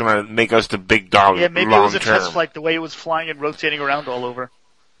stuff that's going to make us the big dog. Yeah, maybe it was a test flight, the way it was flying and rotating around all over.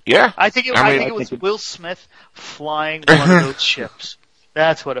 Yeah, I think it was Will Smith flying one of those ships.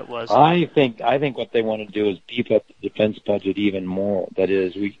 That's what it was. I think what they want to do is beef up the defense budget even more. That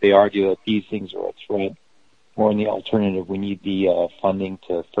is, they argue that these things are a threat, or in the alternative, we need the funding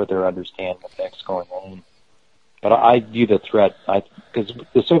to further understand what the heck's going on. But I view the threat, because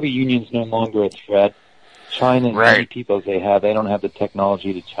the Soviet Union's no longer a threat. China and many people they don't have the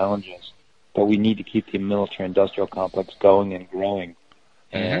technology to challenge us. but we need to keep the military-industrial complex going and growing,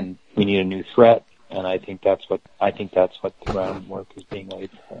 and we need a new threat. And I think that's what the groundwork is being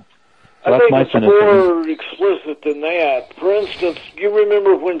laid for. So I think it's more explicit than that. For instance, you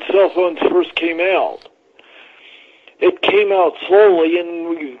remember when cell phones first came out? It came out slowly, and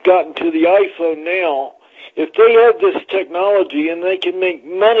we've gotten to the iPhone now. If they have this technology and they can make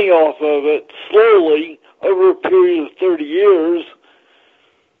money off of it slowly over a period of 30 years,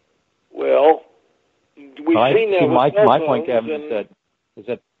 well, we've seen that with my cell phones. point, Kevin, is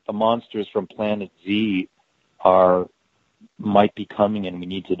that the monsters from Planet Z might be coming, and we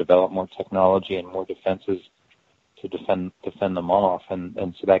need to develop more technology and more defenses to defend them off, and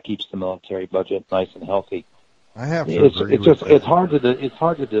so that keeps the military budget nice and healthy. I have to agree with that. It's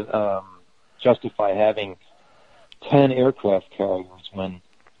hard to justify having 10 aircraft carriers when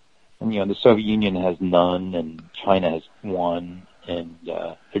the Soviet Union has none and China has one, and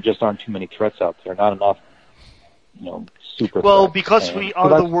there just aren't too many threats out there. Not enough, super. Well, threats. because we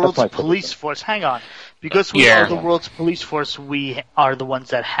are the world's police force. Hang on. Because we are the world's police force, we are the ones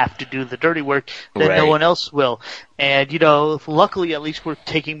that have to do the dirty work that no one else will. And, luckily at least we're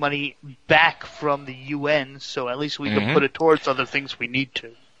taking money back from the UN, so at least we can put it towards other things we need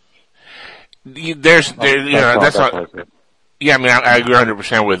to. That's not. Yeah, I mean, I agree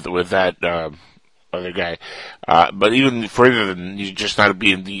 100% with that other guy. But even further than you just not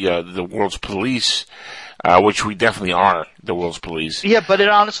being the world's police, which we definitely are, the world's police. Yeah, but it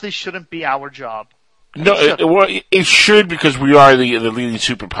honestly shouldn't be our job. No, it should, because we are the leading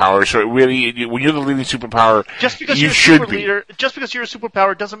superpower. So it really, when you're the leading superpower, you should be. Just because you're a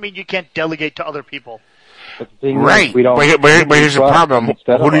superpower doesn't mean you can't delegate to other people. Right, but here's the problem.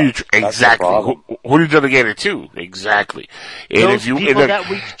 Who do you exactly? Who do you delegate it to? Exactly. And those people that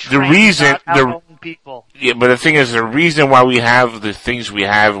we train, the reason not our own people. Yeah, but the thing is, the reason why we have the things we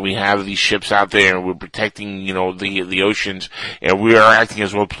have these ships out there, and we're protecting, the oceans, and we are acting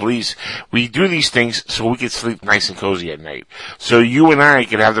as well police. We do these things so we can sleep nice and cozy at night. So you and I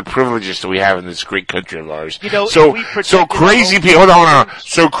can have the privileges that we have in this great country of ours. So crazy people. Hold on.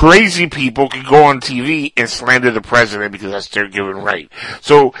 So crazy people can go on TV and slander the president because that's their given right.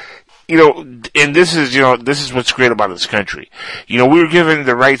 So, and this is what's great about this country. We were given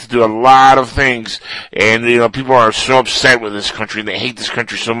the right to do a lot of things, and, people are so upset with this country, and they hate this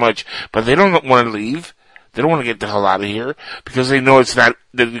country so much, but they don't want to leave. They don't want to get the hell out of here because they know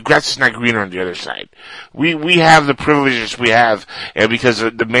the grass is not greener on the other side. We have the privileges we have, and because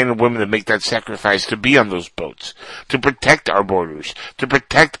of the men and women that make that sacrifice to be on those boats, to protect our borders, to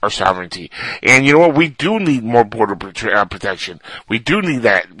protect our sovereignty. And you know what? We do need more border protection. We do need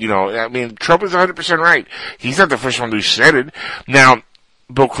that. I mean, Trump is 100% right. He's not the first one who said it. Now,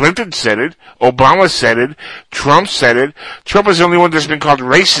 Bill Clinton said it. Obama said it. Trump said it. Trump is the only one that's been called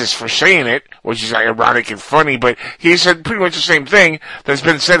racist for saying it, which is ironic and funny, but he said pretty much the same thing that's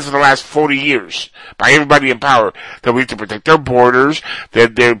been said for the last 40 years by everybody in power, that we have to protect our borders,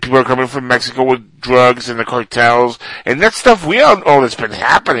 that people are coming from Mexico with drugs and the cartels, and that stuff we all know that's been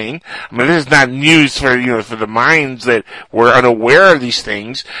happening. I mean, this is not news for the minds that were unaware of these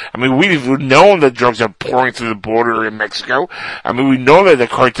things. I mean, we've known that drugs are pouring through the border in Mexico. I mean, we know that the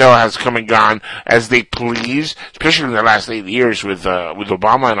cartel has come and gone as they please, especially in the last 8 years with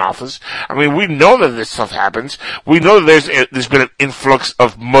Obama in office. I mean, we know that this stuff happens. We know that there's been an influx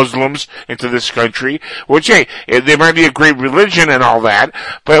of Muslims into this country, which, hey, there might be a great religion and all that,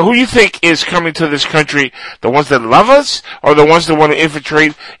 but who do you think is coming to this country? The ones that love us, or the ones that want to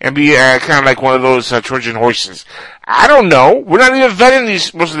infiltrate and be kind of like one of those Trojan horses? I don't know. We're not even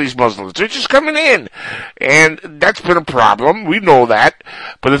vetting most of these Muslims. They're just coming in. And that's been a problem. We know that.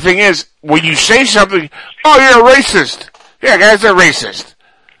 But the thing is, when you say something, oh, you're a racist. Yeah, guys are racist.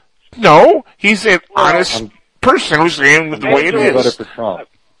 No, he's an honest person who's saying the way it is. Voted for Trump.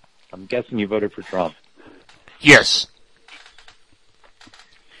 I'm guessing you voted for Trump. Yes.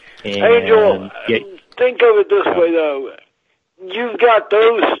 Angel, think of it this way, though. You've got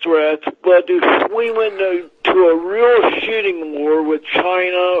those threats, but if we went to a real shooting war with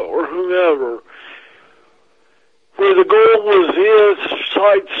China or whomever, where the goal was this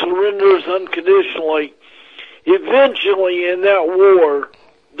side surrenders unconditionally, eventually in that war,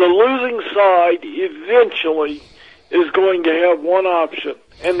 the losing side eventually is going to have one option,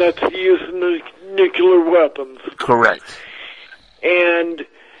 and that's the use of nuclear weapons. Correct. And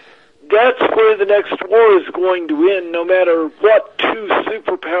that's where the next war is going to end, no matter what two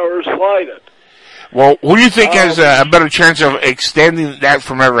superpowers fight it. Well, who do you think has a better chance of extending that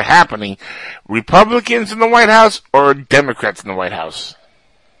from ever happening? Republicans in the White House or Democrats in the White House?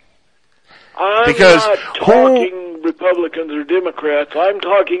 I'm not talking Republicans or Democrats. I'm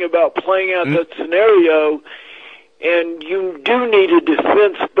talking about playing out that scenario, and you do need a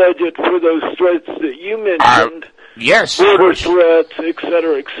defense budget for those threats that you mentioned. Yes, border threats, et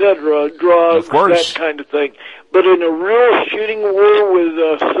cetera, drugs, that kind of thing. But in a real shooting war with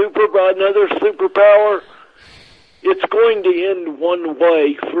another superpower, it's going to end one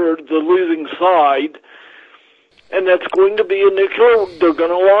way for the losing side, and that's going to be a nuclear. They're going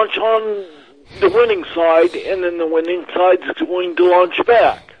to launch on the winning side, and then the winning side's going to launch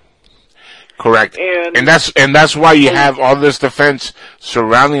back. Correct. And that's why you have all this defense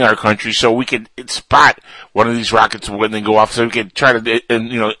surrounding our country, so we can spot one of these rockets when they go off, so we can try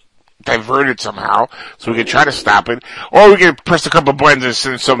to, divert it somehow, so we can try to stop it, or we can press a couple buttons and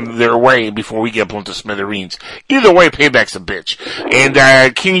send some their way before we get blown to smithereens. Either way, payback's a bitch.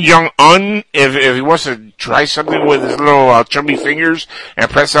 And Kim Jong-un, if he wants to try something with his little chubby fingers and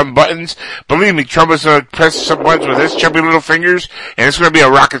press some buttons, believe me, Trump is going to press some buttons with his chubby little fingers, and it's going to be a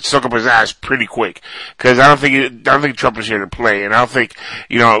rocket stuck up his ass pretty quick. Because I don't think Trump is here to play, and I don't think,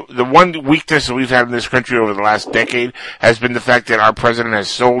 the one weakness that we've had in this country over the last decade has been the fact that our president has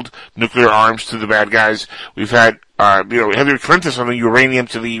sold nuclear arms to the bad guys. We've had, Hillary Clinton selling uranium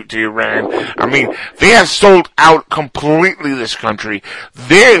to Iran. I mean, they have sold out completely this country.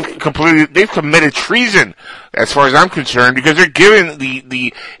 They've committed treason, as far as I'm concerned, because they're giving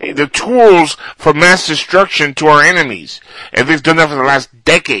the tools for mass destruction to our enemies. And they've done that for the last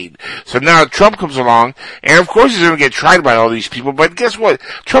decade. So now Trump comes along, and of course he's going to get tried by all these people, but guess what?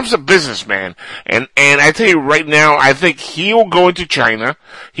 Trump's a businessman. And I tell you right now, I think he'll go into China.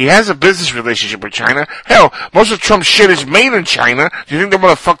 He has a business relationship with China. Hell, most of Trump's shit is made in China. Do you think they're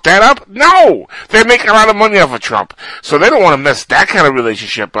going to fuck that up? No! They make a lot of money off of Trump. So they don't want to mess that kind of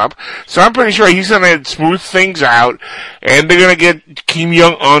relationship up. So I'm pretty sure he's going to smooth things out, and they're going to get Kim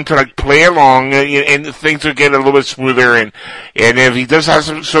Jong-un to play along, and things will get a little bit smoother, and if he does have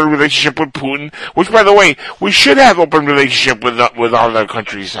some sort of relationship with Putin, which by the way, we should have open relationship with all the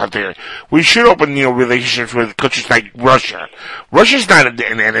countries out there. We should open, relationships with countries like Russia. Russia's not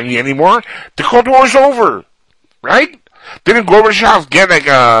an enemy anymore. The Cold War is over. Right? Didn't Gorbachev get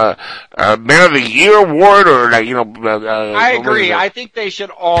a Man of the Year award or I agree. I think they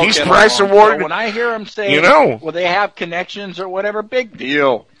should all Peace get Prize along. award. So when I hear them say, well, they have connections or whatever, big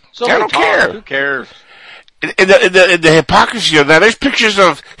deal. So I don't care. Who cares? And the hypocrisy of that. There's pictures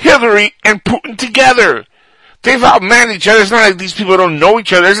of Hillary and Putin together. They've outmanned each other. It's not like these people don't know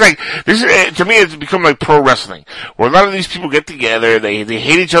each other. It's like, to me, it's become like pro wrestling, where a lot of these people get together, they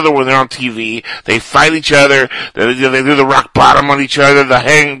hate each other when they're on TV, they fight each other, they do the rock bottom on each other, the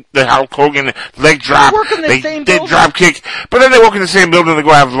Hulk Hogan leg drop, they drop kick, but then they work in the same building, they go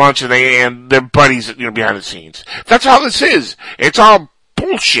have lunch, and they're buddies, behind the scenes. That's all this is. It's all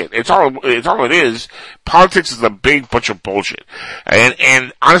bullshit. It's all it is. Politics is a big bunch of bullshit.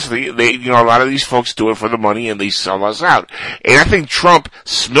 And honestly, a lot of these folks do it for the money and they sell us out. And I think Trump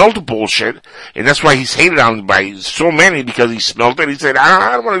smelled bullshit, and that's why he's hated on by so many, because he smelled it. He said,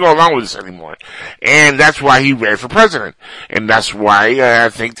 I don't want to go along with this anymore. And that's why he ran for president. And that's why I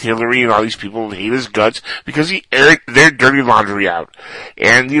think Hillary and all these people hate his guts, because he aired their dirty laundry out.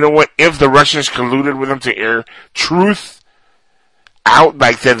 And you know what? If the Russians colluded with him to air truth out,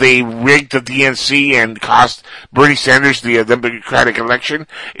 like that they rigged the DNC and cost Bernie Sanders the Democratic election,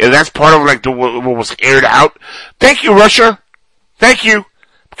 and that's part of what was aired out. Thank you, Russia. Thank you.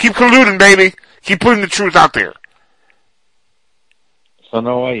 Keep colluding, baby. Keep putting the truth out there. So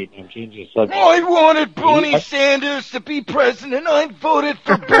no, I'm changing the subject. I wanted Bernie Sanders to be president. I voted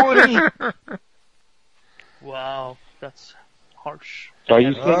for Bernie. Wow, that's harsh. So are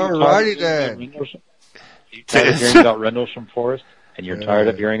you saying Alrighty then. You're tired of hearing about Rendlesham Forest? And you're tired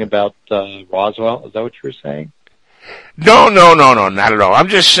of hearing about Roswell? Is that what you're saying? No, not at all. I'm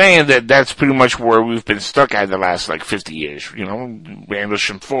just saying that that's pretty much where we've been stuck at the last 50 years.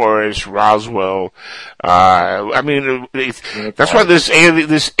 Rendlesham Forest, Roswell. That's why this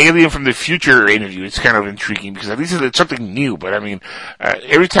alien from the future interview, it's kind of intriguing, because at least it's something new. But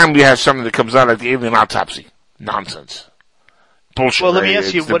every time we have something that comes out like the alien autopsy, nonsense. Bullshit. Well, let me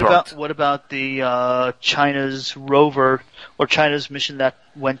ask you, what about the China's rover or China's mission that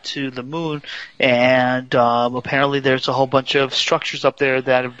went to the moon, and apparently there's a whole bunch of structures up there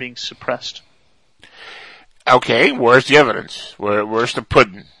that are being suppressed. Okay, where's the evidence? Where's the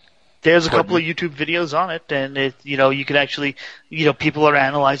pudding? There's a couple of YouTube videos on it, and you can actually, people are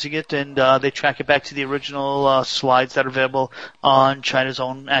analyzing it, and they track it back to the original slides that are available on China's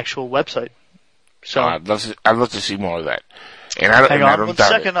own actual website. So I'd love to see more of that. And hang on one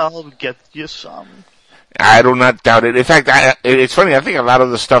second, I'll get you some. I do not doubt it. In fact, it's funny. I think a lot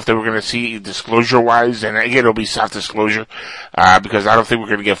of the stuff that we're going to see disclosure-wise, and again, it'll be soft disclosure, because I don't think we're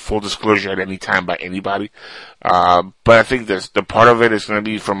going to get full disclosure at any time by anybody. But I think the part of it is going to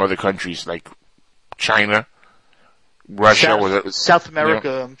be from other countries like China, Russia, South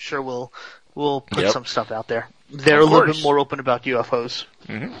America. I'm sure we'll put some stuff out there. They're a little bit more open about UFOs.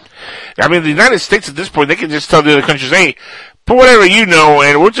 Mm-hmm. I mean, the United States at this point, they can just tell the other countries, "Hey, put whatever you know,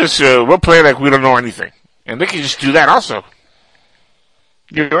 and we'll play like we don't know anything." And they can just do that also.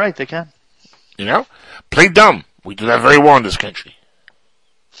 You're right, they can. You know? Play dumb. We do that very well in this country.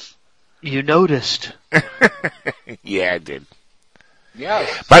 You noticed. Yeah, I did. Yeah.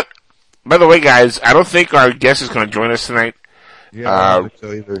 But, by the way, guys, I don't think our guest is going to join us tonight. Yeah, I don't think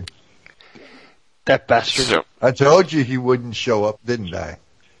so either. That bastard. So, I told you he wouldn't show up, didn't I?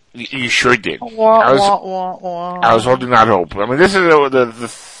 You sure did. I was holding out hope. I mean, this is the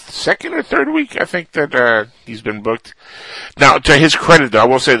second or third week, I think, that he's been booked. Now, to his credit, though, I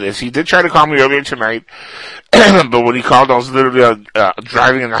will say this. He did try to call me earlier tonight, but when he called, I was literally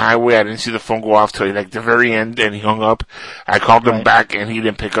driving on the highway. I didn't see the phone go off till like the very end, and he hung up. I called him back, and he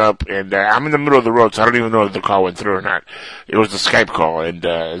didn't pick up. And I'm in the middle of the road, so I don't even know if the call went through or not. It was the Skype call, and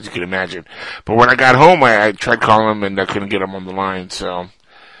as you can imagine. But when I got home, I tried calling him, and I couldn't get him on the line, so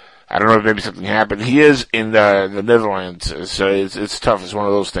I don't know if maybe something happened. He is in the Netherlands, so it's tough. It's one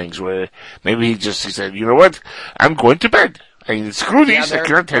of those things where maybe he said, you know what, I'm going to bed. I mean, screw these.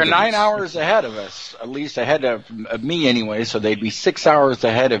 They're 9 hours ahead of us, at least ahead of me anyway, so they'd be 6 hours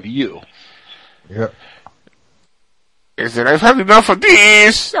ahead of you. Yep. He said, I've had enough of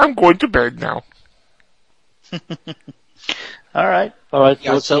this. I'm going to bed now. All right.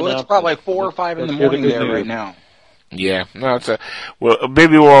 Yeah, so it's probably 4 or 5 in the morning there right now. Yeah, no, well,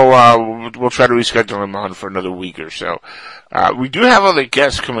 maybe we'll try to reschedule him on for another week or so. We do have other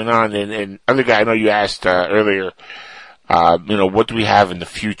guests coming on, and other guy, I know you asked, earlier, what do we have in the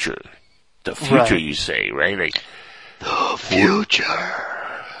future? The future, you say, right? Like, the future.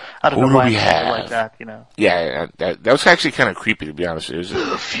 I don't know why I have like that, Yeah, that was actually kind of creepy, to be honest. It was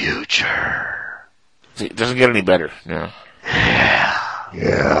the future. It doesn't get any better, no.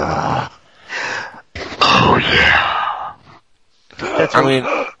 Yeah. Oh yeah.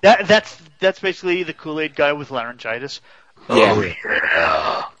 That's basically the Kool-Aid guy with laryngitis. Yeah. Oh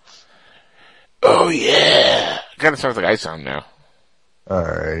yeah. Oh yeah. Kind of sounds like I sound now.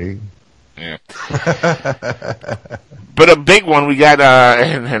 Alrighty. Yeah. But a big one we got,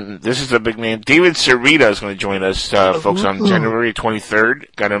 and this is a big name. David Cerrita is going to join us, folks, on January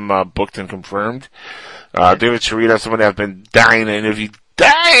 23rd. Got him booked and confirmed. David Cerrita, someone that I've been dying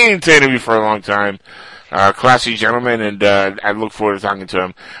to interview for a long time. Classy gentleman, and I look forward to talking to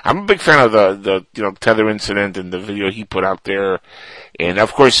him. I'm a big fan of the tether incident and the video he put out there. And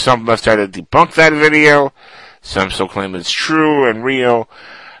of course, some must try to debunk that video. Some still claim it's true and real.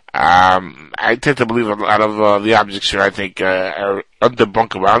 I tend to believe a lot of the objects here, I think, are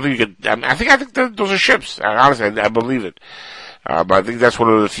undebunkable. I think those are ships. Honestly, I believe it. But I think that's one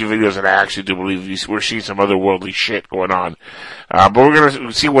of the few videos that I actually do believe we're seeing some otherworldly shit going on. But we're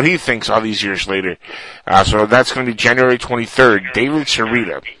gonna see what he thinks all these years later. So that's gonna be January 23rd. David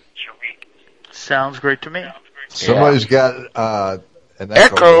Cerrita. Sounds great to me. Somebody's got, an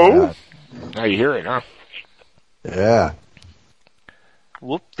echo. Now you hear it, huh? Yeah.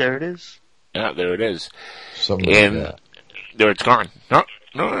 Whoop, there it is. Yeah, there it is. There it's gone.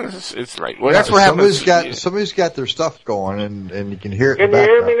 No, it's like, well, that's what happens. Somebody's got their stuff going, and you can hear it. Can you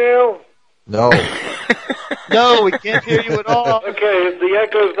hear me now? No. No, we can't hear you at all. Okay, the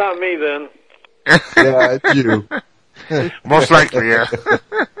echo's not me then. Yeah, it's you. Most likely, yeah.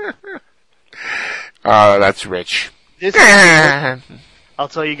 That's rich. I'll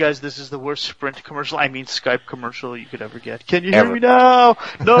tell you guys, this is the worst Sprint commercial, Skype commercial you could ever get. Can you hear me now?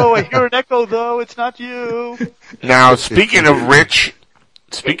 No, I hear an echo though, it's not you. Now, speaking of rich,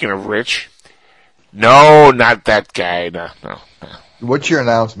 no, not that guy, no. What's your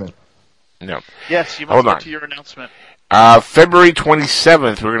announcement? No. Yes, you must get to your announcement. February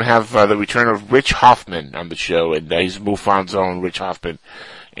 27th, we're going to have the return of Rich Hoffman on the show, and he's MUFON's own Rich Hoffman,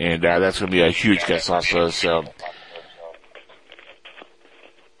 and that's going to be a huge guest also, so.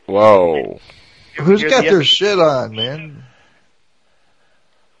 Whoa. Who's got their shit on, man?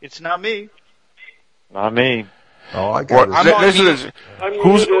 It's not me. Not me. Oh, I got it.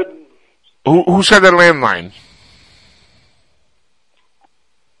 Who's had that landline?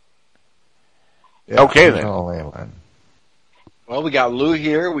 Yeah, okay, then. Landline. Well, we got Lou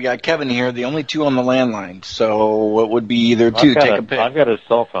here, we got Kevin here, the only two on the landline. So what would be either two? Take a pick. I've got a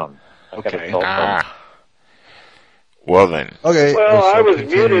cell phone. Okay. Well then. Okay. Well, I was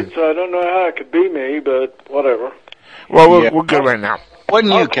muted, so I don't know how it could be me, but whatever. Well, we're good right now. Wasn't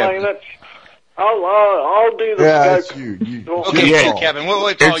I'll you, Kevin? claim it. I'll do the Yeah, Skype. it's you. Okay, it's you, Kevin. Well,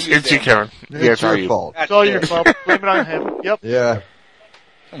 it's all you. It's you, Kevin. Yeah, it's all you. Fault. It's all your fault. Blame it on him. Yep. Yeah.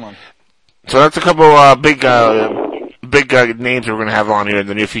 Come on. So that's a couple big names we're going to have on here in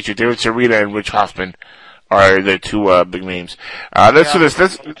the near future. David Sarita and Rich Hoffman are the two big names. Let's do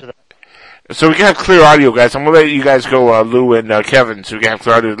this. So we can have clear audio, guys. I'm going to let you guys go, Lou and Kevin, so we can have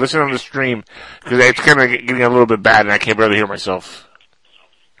clear audio. Listen on the stream, because it's kind of getting a little bit bad, and I can't barely hear myself.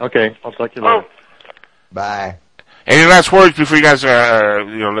 Okay, I'll talk to you later. Bye. Any last words before you guys,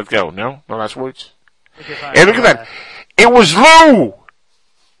 let go? No last words. Okay, fine. Hey, look at that! It was Lou.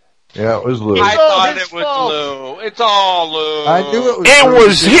 Yeah, it was Lou. I thought it was Lou. It's all Lou. I knew it was. It Lou.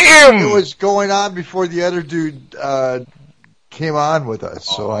 was him. It was going on before the other dude came on with us,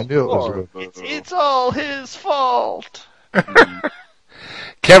 so I knew it was Lou. It's all his fault.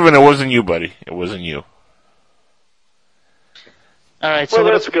 Kevin, it wasn't you, buddy. It wasn't you. All right, so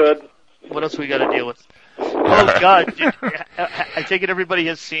Well, that's good. what else we got to deal with? Oh God! I take it everybody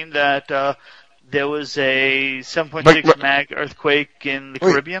has seen that there was a 7.6 mag earthquake in the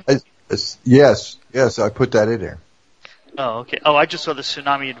Caribbean. Yes, I put that in there. Oh, okay. Oh, I just saw the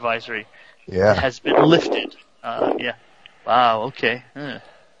tsunami advisory. Yeah, has been lifted. Yeah. Wow. Okay.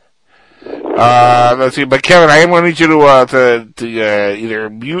 Let's see, but Kevin, I am going to need you to either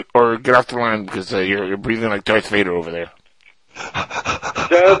mute or get off the line because you're breathing like Darth Vader over there.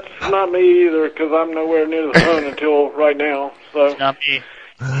 That's not me either, because I'm nowhere near the phone until right now. So. Not me.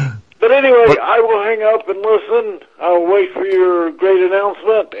 But anyway, I will hang up and listen. I'll wait for your great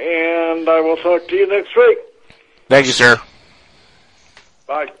announcement, and I will talk to you next week. Thank you, sir.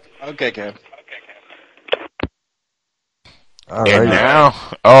 Bye. Okay, Kev. All and right.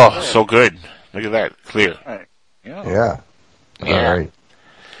 now, so good. Look at that, clear. All right. Yeah. All right.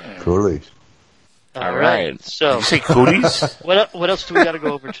 Coolies. All right. So. Did you say cooties? What else do we got to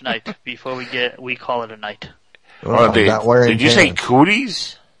go over tonight before we call it a night? Well, did you say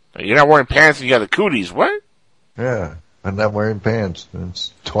cooties? You're not wearing pants and you got the cooties. What? Yeah, I'm not wearing pants.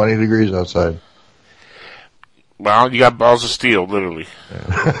 It's 20 degrees outside. Well, you got balls of steel, literally.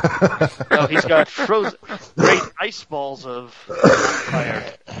 No, he's got great ice balls of fire.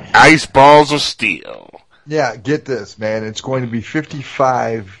 Ice balls of steel. Yeah, get this, man. It's going to be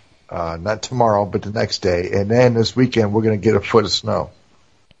 55, not tomorrow, but the next day. And then this weekend, we're going to get a foot of snow.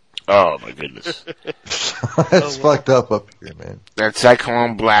 Oh, my goodness. That's fucked up here, man. That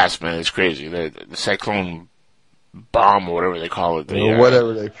cyclone blast, man, it's crazy. The cyclone bomb or whatever they call it.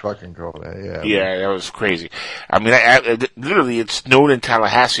 Whatever they fucking call that, yeah. Yeah, that was crazy. I mean, literally, it snowed in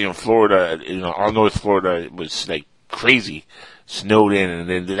Tallahassee in Florida. All North Florida was like crazy. Snowed in, and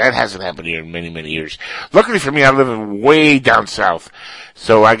then that hasn't happened here in many, many years. Luckily for me, I live way down south,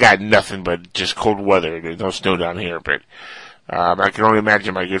 so I got nothing but just cold weather. There's no snow down here, but I can only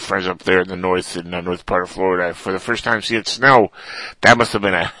imagine my good friends up there in the north, in the north part of Florida, for the first time seeing snow. That must have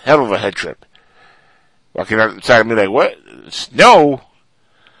been a hell of a head trip. Walking outside of me like, what? Snow?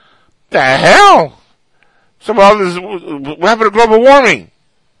 The hell? What happened to global warming?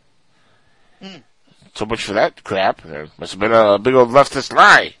 So much for that crap. There must have been a big old leftist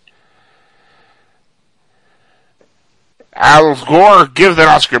lie. Al Gore, give that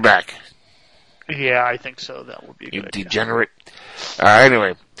Oscar back. Yeah, I think so. That would be a good idea. Degenerate.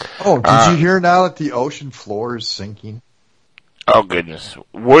 Anyway. Oh, did you hear now that the ocean floor is sinking? Oh, goodness.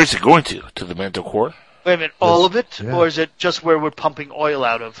 Where is it going to? To the mantle core? Wait a minute, all of it? Yeah. Or is it just where we're pumping oil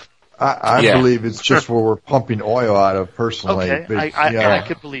out of? I believe it's just where we're pumping oil out of, personally. Okay, but, I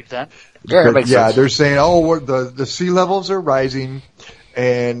could believe that. Yeah, makes sense. They're saying, the sea levels are rising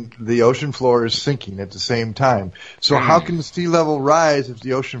and the ocean floor is sinking at the same time. So how can the sea level rise if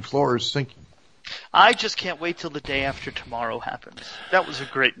the ocean floor is sinking? I just can't wait till the day after tomorrow happens. That was a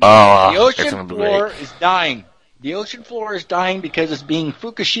great news. The ocean floor is dying. The ocean floor is dying because it's being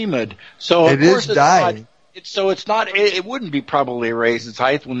Fukushima'd. So it is dying. It wouldn't be probably raised its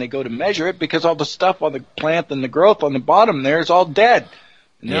height when they go to measure it because all the stuff on the plant and the growth on the bottom there is all dead.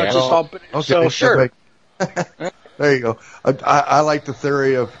 And it's just all, okay, so sure. There you go. I like the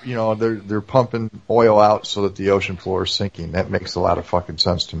theory of, they're pumping oil out so that the ocean floor is sinking. That makes a lot of fucking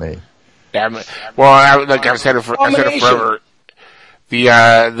sense to me. Damn it. Well, I've said it forever.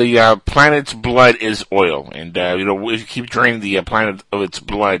 The planet's blood is oil, and if you keep draining the planet of its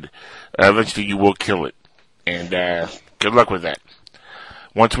blood, eventually you will kill it. And good luck with that.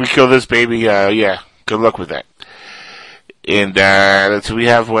 Once we kill this baby, good luck with that. And we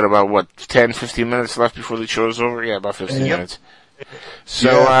have 10, 15 minutes left before the show is over? Yeah, about 15 minutes. So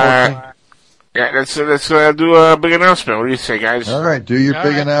Yeah, let's do a big announcement. What do you say, guys? All right, do your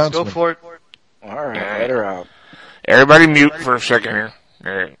big announcement. Go for it. All right, let her out. Everybody mute for a second here.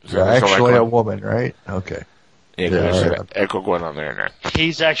 All right. You're actually a woman, right? Okay. Yeah, there's an echo going on there now.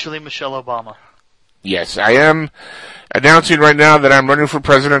 He's actually Michelle Obama. Yes, I am announcing right now that I'm running for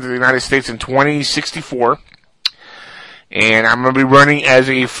president of the United States in 2064. And I'm going to be running as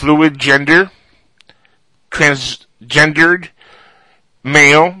a fluid gender, transgendered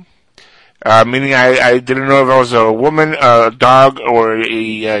male. Meaning I didn't know if I was a woman, a dog, or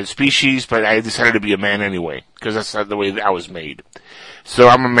a species, but I decided to be a man anyway, because that's not the way that I was made. So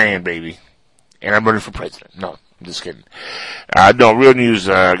I'm a man, baby. And I'm running for president. No, I'm just kidding. No, real news,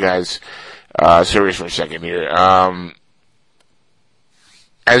 guys. Serious for a second here.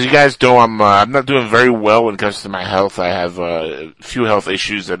 As you guys know, I'm not doing very well when it comes to my health. I have a few health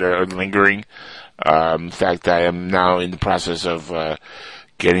issues that are lingering. In fact, I am now in the process of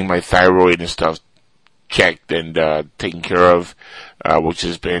getting my thyroid and stuff checked and taken care of, which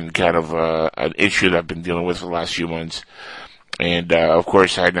has been kind of an issue that I've been dealing with for the last few months. And of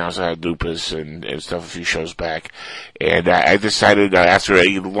course, I now had lupus and stuff a few shows back. And I decided after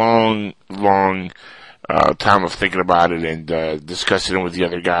a long time of thinking about it and discussing it with the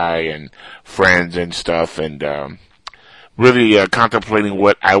other guy and friends and stuff, and really contemplating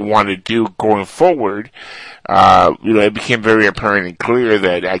what I want to do going forward, it became very apparent and clear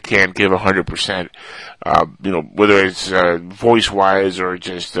that I can't give 100%, whether it's voice-wise or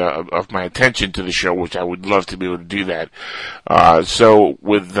just of my attention to the show, which I would love to be able to do that. So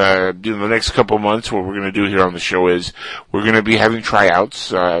with the next couple of months, what we're going to do here on the show is we're going to be having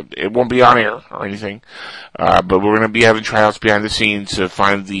tryouts. It won't be on air or anything, but we're going to be having tryouts behind the scenes to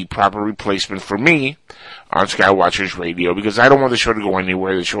find the proper replacement for me on Skywatchers Radio, because I don't want the show to go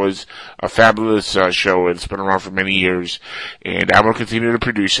anywhere. The show is a fabulous show. It's been around for many years, and I'm going to continue to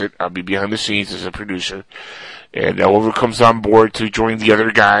produce it. I'll be behind the scenes as a producer, and whoever comes on board to join the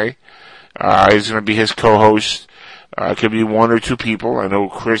other guy is going to be his co-host. It could be one or two people. I know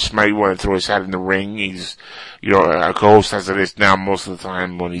Chris might want to throw his hat in the ring. He's, a co-host as it is now most of the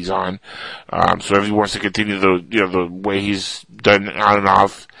time when he's on. So if he wants to continue the way he's done on and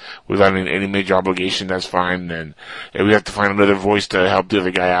off without any major obligation, that's fine. And if we have to find another voice to help the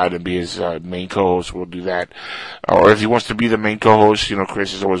other guy out and be his main co-host, we'll do that. Or if he wants to be the main co-host,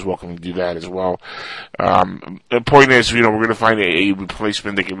 Chris is always welcome to do that as well. The point is, we're going to find a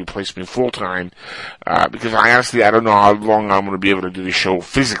replacement that can replace me full-time, because I don't know how long I'm going to be able to do the show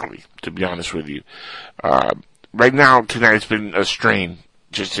physically, to be honest with you. Right now, tonight, it's been a strain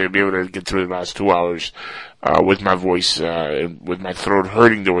just to be able to get through the last 2 hours with my voice, and with my throat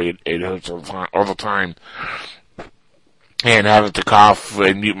hurting the way it hurts all the time, and having to cough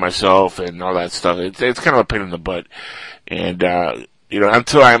and mute myself and all that stuff. It's kind of a pain in the butt. And,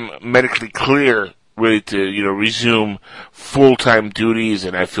 until I'm medically clear, really to, resume full-time duties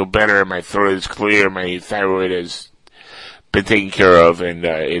and I feel better, my throat is clear, my thyroid has been taken care of, and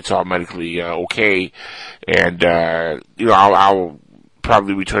it's all medically okay. And I'll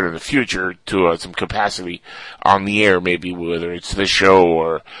probably return in the future to some capacity on the air, maybe whether it's the show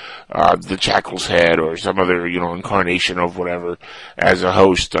or the Jackal's Head or some other incarnation of whatever as a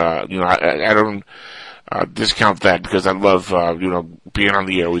host. I don't discount that, because I love being on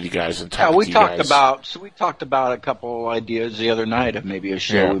the air with you guys and talking to you guys. We talked about a couple ideas the other night of maybe a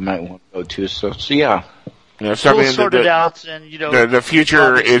show we might want to go to. So yeah. We'll sort it out, and the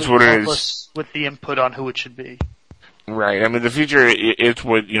future is what it is. With the input on who it should be. Right. I mean, the future it's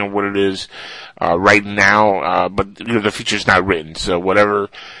what what it is right now. But the future's not written. So whatever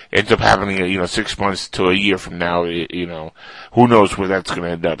ends up happening, 6 months to a year from now, who knows where that's going to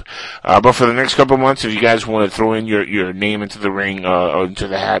end up. But for the next couple of months, if you guys want to throw in your name into the ring, or into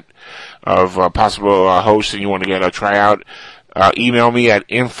the hat of possible hosts, and you want to get a tryout, email me at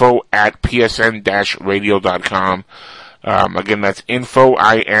info@psn-radio.com. Again, that's info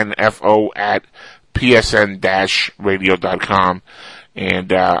 @psn-radio.com.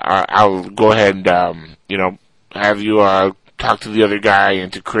 And, I'll go ahead and, have you, talk to the other guy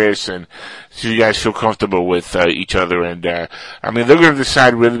and to Chris, and so you guys feel comfortable with, each other. And, they're going to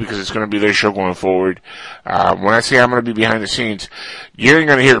decide really, because it's going to be their show going forward. When I say I'm going to be behind the scenes, you ain't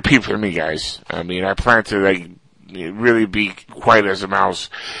going to hear a peep from me, guys. I plan to, really be quiet as a mouse.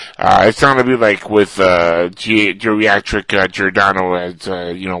 It's not gonna be like with, geriatric, Giordano, as,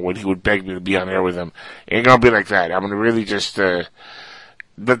 when he would beg me to be on air with him. It ain't gonna be like that. I'm gonna really just, let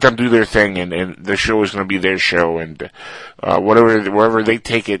them do their thing, and the show is gonna be their show, and, wherever they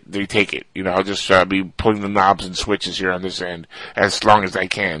take it, they take it. I'll just, be pulling the knobs and switches here on this end as long as I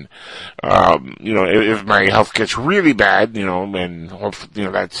can. If my health gets really bad, and hopefully,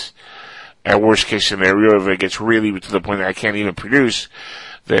 that's, at worst case scenario, if it gets really to the point that I can't even produce,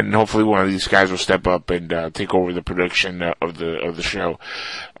 then hopefully one of these guys will step up and take over the production of the show.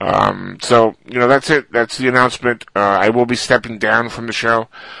 So that's it. That's the announcement. I will be stepping down from the show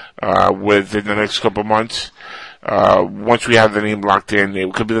within the next couple months. Once we have the name locked in,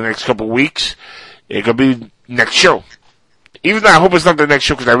 it could be the next couple weeks. It could be next show. Even though I hope it's not the next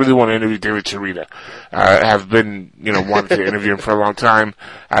show, because I really want to interview David Sarita. I have been, wanting to interview him for a long time.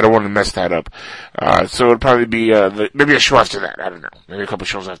 I don't want to mess that up. So it'll probably be, maybe a show after that. I don't know. Maybe a couple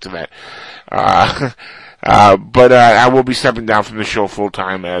shows after that. But I will be stepping down from the show full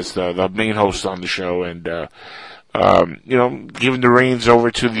time as the main host on the show and, giving the reins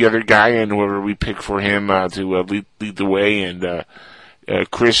over to the other guy and whoever we pick for him, to lead the way. And,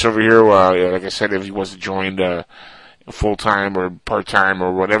 Chris over here, like I said, if he wants to join, full-time or part-time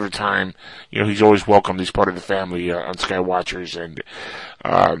or whatever time, he's always welcome. He's part of the family on Skywatchers. And,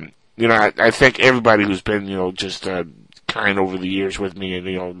 I thank everybody who's been, just kind over the years with me.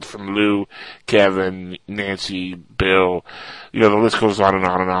 And, from Lou, Kevin, Nancy, Bill, the list goes on and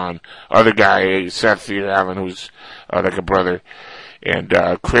on and on. Other guy, Seth Allen, who's like a brother. And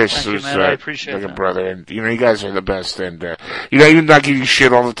Chris, who's like a brother. And, you guys are the best. And, even not giving you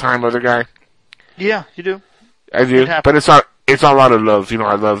shit all the time, other guy. Yeah, you do. I do, but it's all out of love.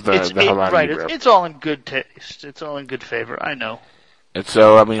 I love the hell out of you, bro. It's all in good taste. It's all in good favor. I know. And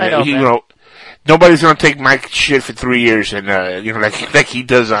so, I mean, nobody's gonna take my shit for 3 years and, like he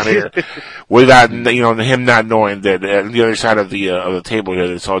does on here, without, him not knowing that on the other side of the table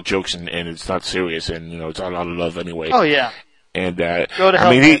here, it's all jokes and it's not serious and, it's all out of love anyway. Oh, yeah. And, go to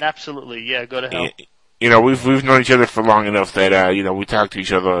hell, man, absolutely. Yeah, go to hell. We've known each other for long enough that, we talk to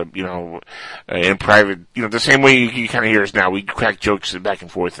each other, in private, the same way you kind of hear us now. We crack jokes back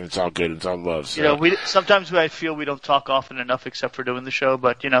and forth and it's all good. It's all love. So. Sometimes I feel we don't talk often enough except for doing the show,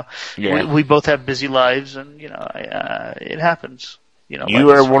 but, we both have busy lives and, it happens.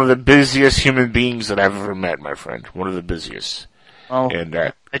 You are one of the busiest human beings that I've ever met, my friend. One of the busiest. Oh, and,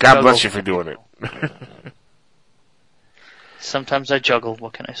 God bless you for doing it. Sometimes I juggle.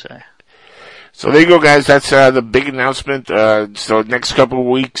 What can I say? So there you go, guys. That's the big announcement. So next couple of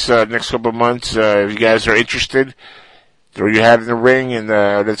weeks, next couple of months, if you guys are interested, throw your hat in the ring and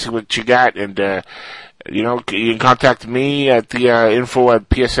let's see what you got. And you can contact me at the info at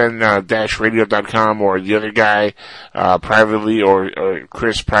psn-radio.com or the other guy privately or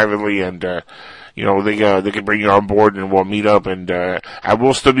Chris privately, and they can bring you on board and we'll meet up. And I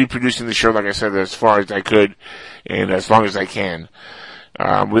will still be producing the show, like I said, as far as I could and as long as I can.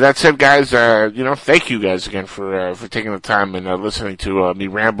 With that said, guys, thank you guys again for taking the time and listening to me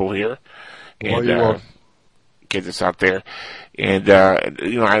ramble here and get this out there. And I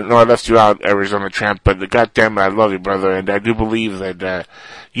know I left you out, Arizona Tramp, but goddamn it, I love you, brother, and I do believe that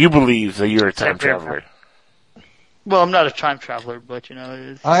you believe that you're a time traveler. Well, I'm not a time traveler, but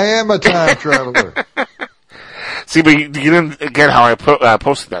I am a time traveler. See, but you didn't get how I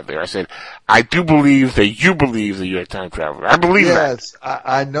posted that there. I said, I do believe that you believe that you're a time traveler. I believe that. Yes,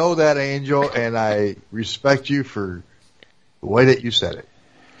 I know that, Angel, and I respect you for the way that you said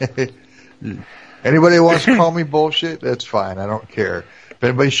it. Anybody who wants to call me bullshit, that's fine. I don't care. If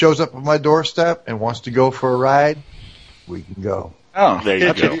anybody shows up at my doorstep and wants to go for a ride, we can go. Oh, there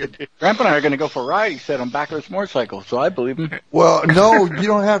you go. Grandpa and I are going to go for a ride, he said, on backless motorcycle, so I believe him. Well, no, you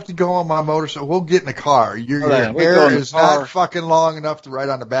don't have to go on my motorcycle. We'll get in a car. Your hair is not fucking long enough to ride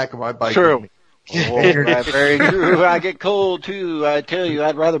on the back of my bike. True. Very true. I get cold, too. I tell you,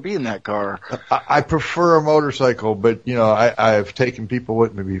 I'd rather be in that car. I prefer a motorcycle, but, I've taken people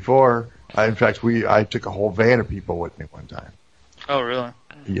with me before. In fact, I took a whole van of people with me one time. Oh, really?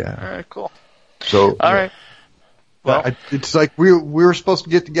 Yeah. All right, cool. So, all right. Well, it's like we were supposed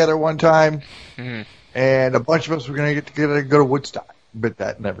to get together one time, and a bunch of us were going to get together and go to Woodstock, but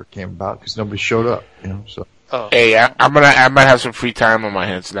that never came about because nobody showed up. So. Oh. Hey, I might have some free time on my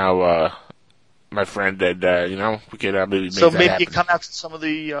hands now, my friend. And we could maybe make that happen. You come out to some of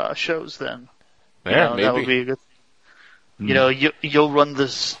the shows then. Yeah, maybe that would be a good. You'll run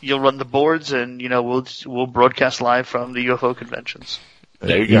the boards, and we'll broadcast live from the UFO conventions.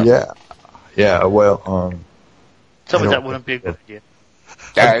 There you go. Yeah. Well, tell me that wouldn't be a good idea.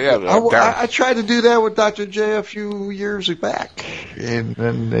 I tried to do that with Dr. J a few years back, and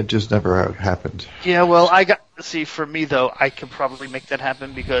then it just never happened. Yeah, well, for me though, I can probably make that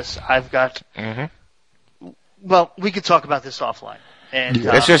happen because I've got. Mm-hmm. Well, we could talk about this offline. And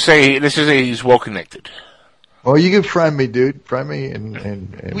let's just say he's well connected. Well, you can friend me, dude. Friend me,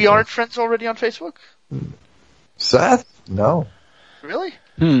 and we aren't friends already on Facebook. Seth? No. Really?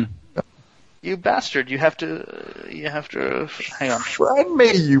 You bastard! You have to hang on. Friend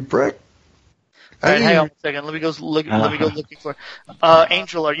me, you prick. All right, hang on a second. Let me go looking for.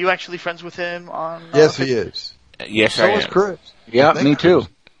 Angel, are you actually friends with him on? Yes, he is. Yes, so I am. is Chris. Yeah, me too.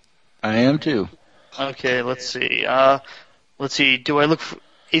 I am too. Okay, let's see. Do I look for?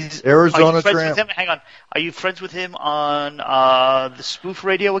 Arizona are you friends Tramp. with him? Hang on. Are you friends with him on the Spoof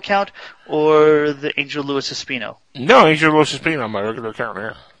Radio account or the Angel Lewis Espino? No, Angel Lewis Espino on my regular account.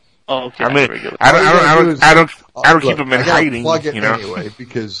 Yeah. Oh, okay. I mean, I don't keep him in hiding. Plug it you know? anyway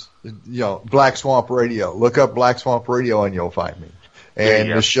because Black Swamp Radio. Look up Black Swamp Radio and you'll find me.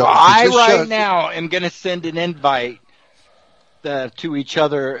 And the show. Now am going to send an invite to each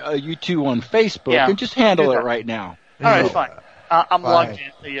other, you two on Facebook, and just handle it right now. All right, fine. I'm logged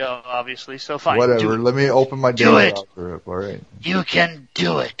in, obviously, so fine. Whatever. Let me open my data browser up. All right. You can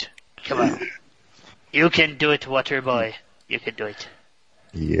do it. Come on. You can do it, Waterboy. You can do it.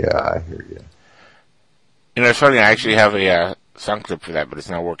 Yeah, I hear you. You know, it's funny. I actually have a sound clip for that, but it's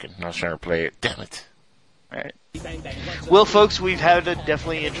not working. I was trying to play it. Damn it. All right. Well, folks, we've had a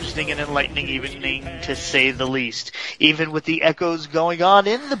definitely interesting and enlightening evening, to say the least. Even with the echoes going on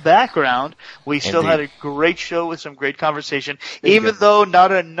in the background, we still had a great show with some great conversation, even though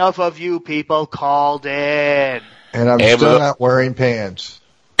not enough of you people called in. And I'm still not wearing pants.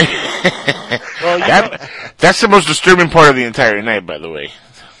 That's the most disturbing part of the entire night, by the way.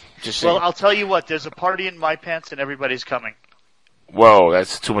 Just saying. Well, I'll tell you what, there's a party in my pants and everybody's coming. Whoa,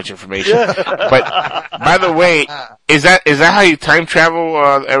 that's too much information. But by the way, is that how you time travel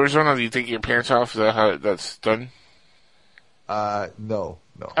Arizona? Do you take your pants off? Is that how that's done? No.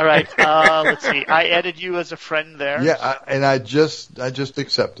 All right, let's see. I added you as a friend there. Yeah, and I just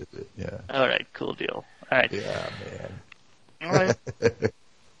accepted it. Yeah. All right, cool deal. All right. Yeah, man. All right.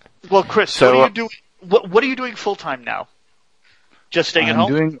 Well, Chris, what are you doing? What are you doing full time now? Just staying at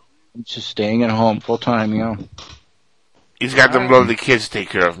home? Just staying at home full time, He's got them lovely kids to take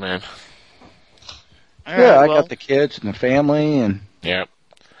care of, man. I got the kids and the family, and yeah.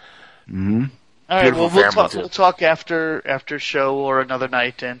 Mm-hmm. All right, we'll talk after show or another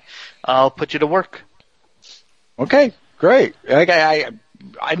night, and I'll put you to work. Okay, great. I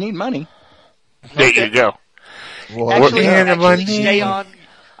need money. There you go. Well, actually, stay on.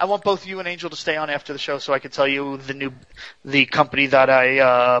 I want both you and Angel to stay on after the show so I can tell you the company that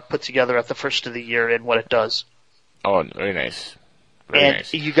I put together at the first of the year and what it does. Oh, very nice. Very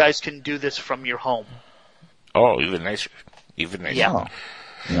nice. You guys can do this from your home. Oh, even nicer. Even nicer.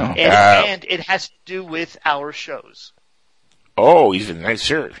 Yeah. And it has to do with our shows. Oh, even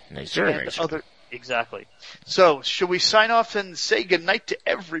nicer. Nicer. Exactly. So, should we sign off and say goodnight to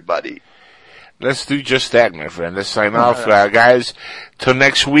everybody? Let's do just that, my friend. Let's sign off, guys. Till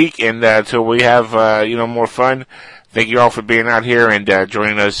next week, and till we have more fun. Thank you all for being out here and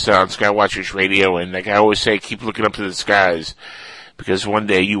joining us on Skywatchers Radio. And like I always say, keep looking up to the skies, because one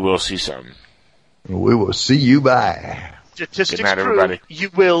day you will see something. We will see you by. Statistics Good night, prove everybody.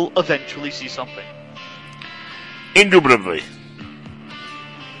 You will eventually see something. Indubitably.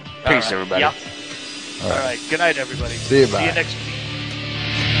 Peace, everybody. Yeah. All right. Good night, everybody. See you, bye. See you next week.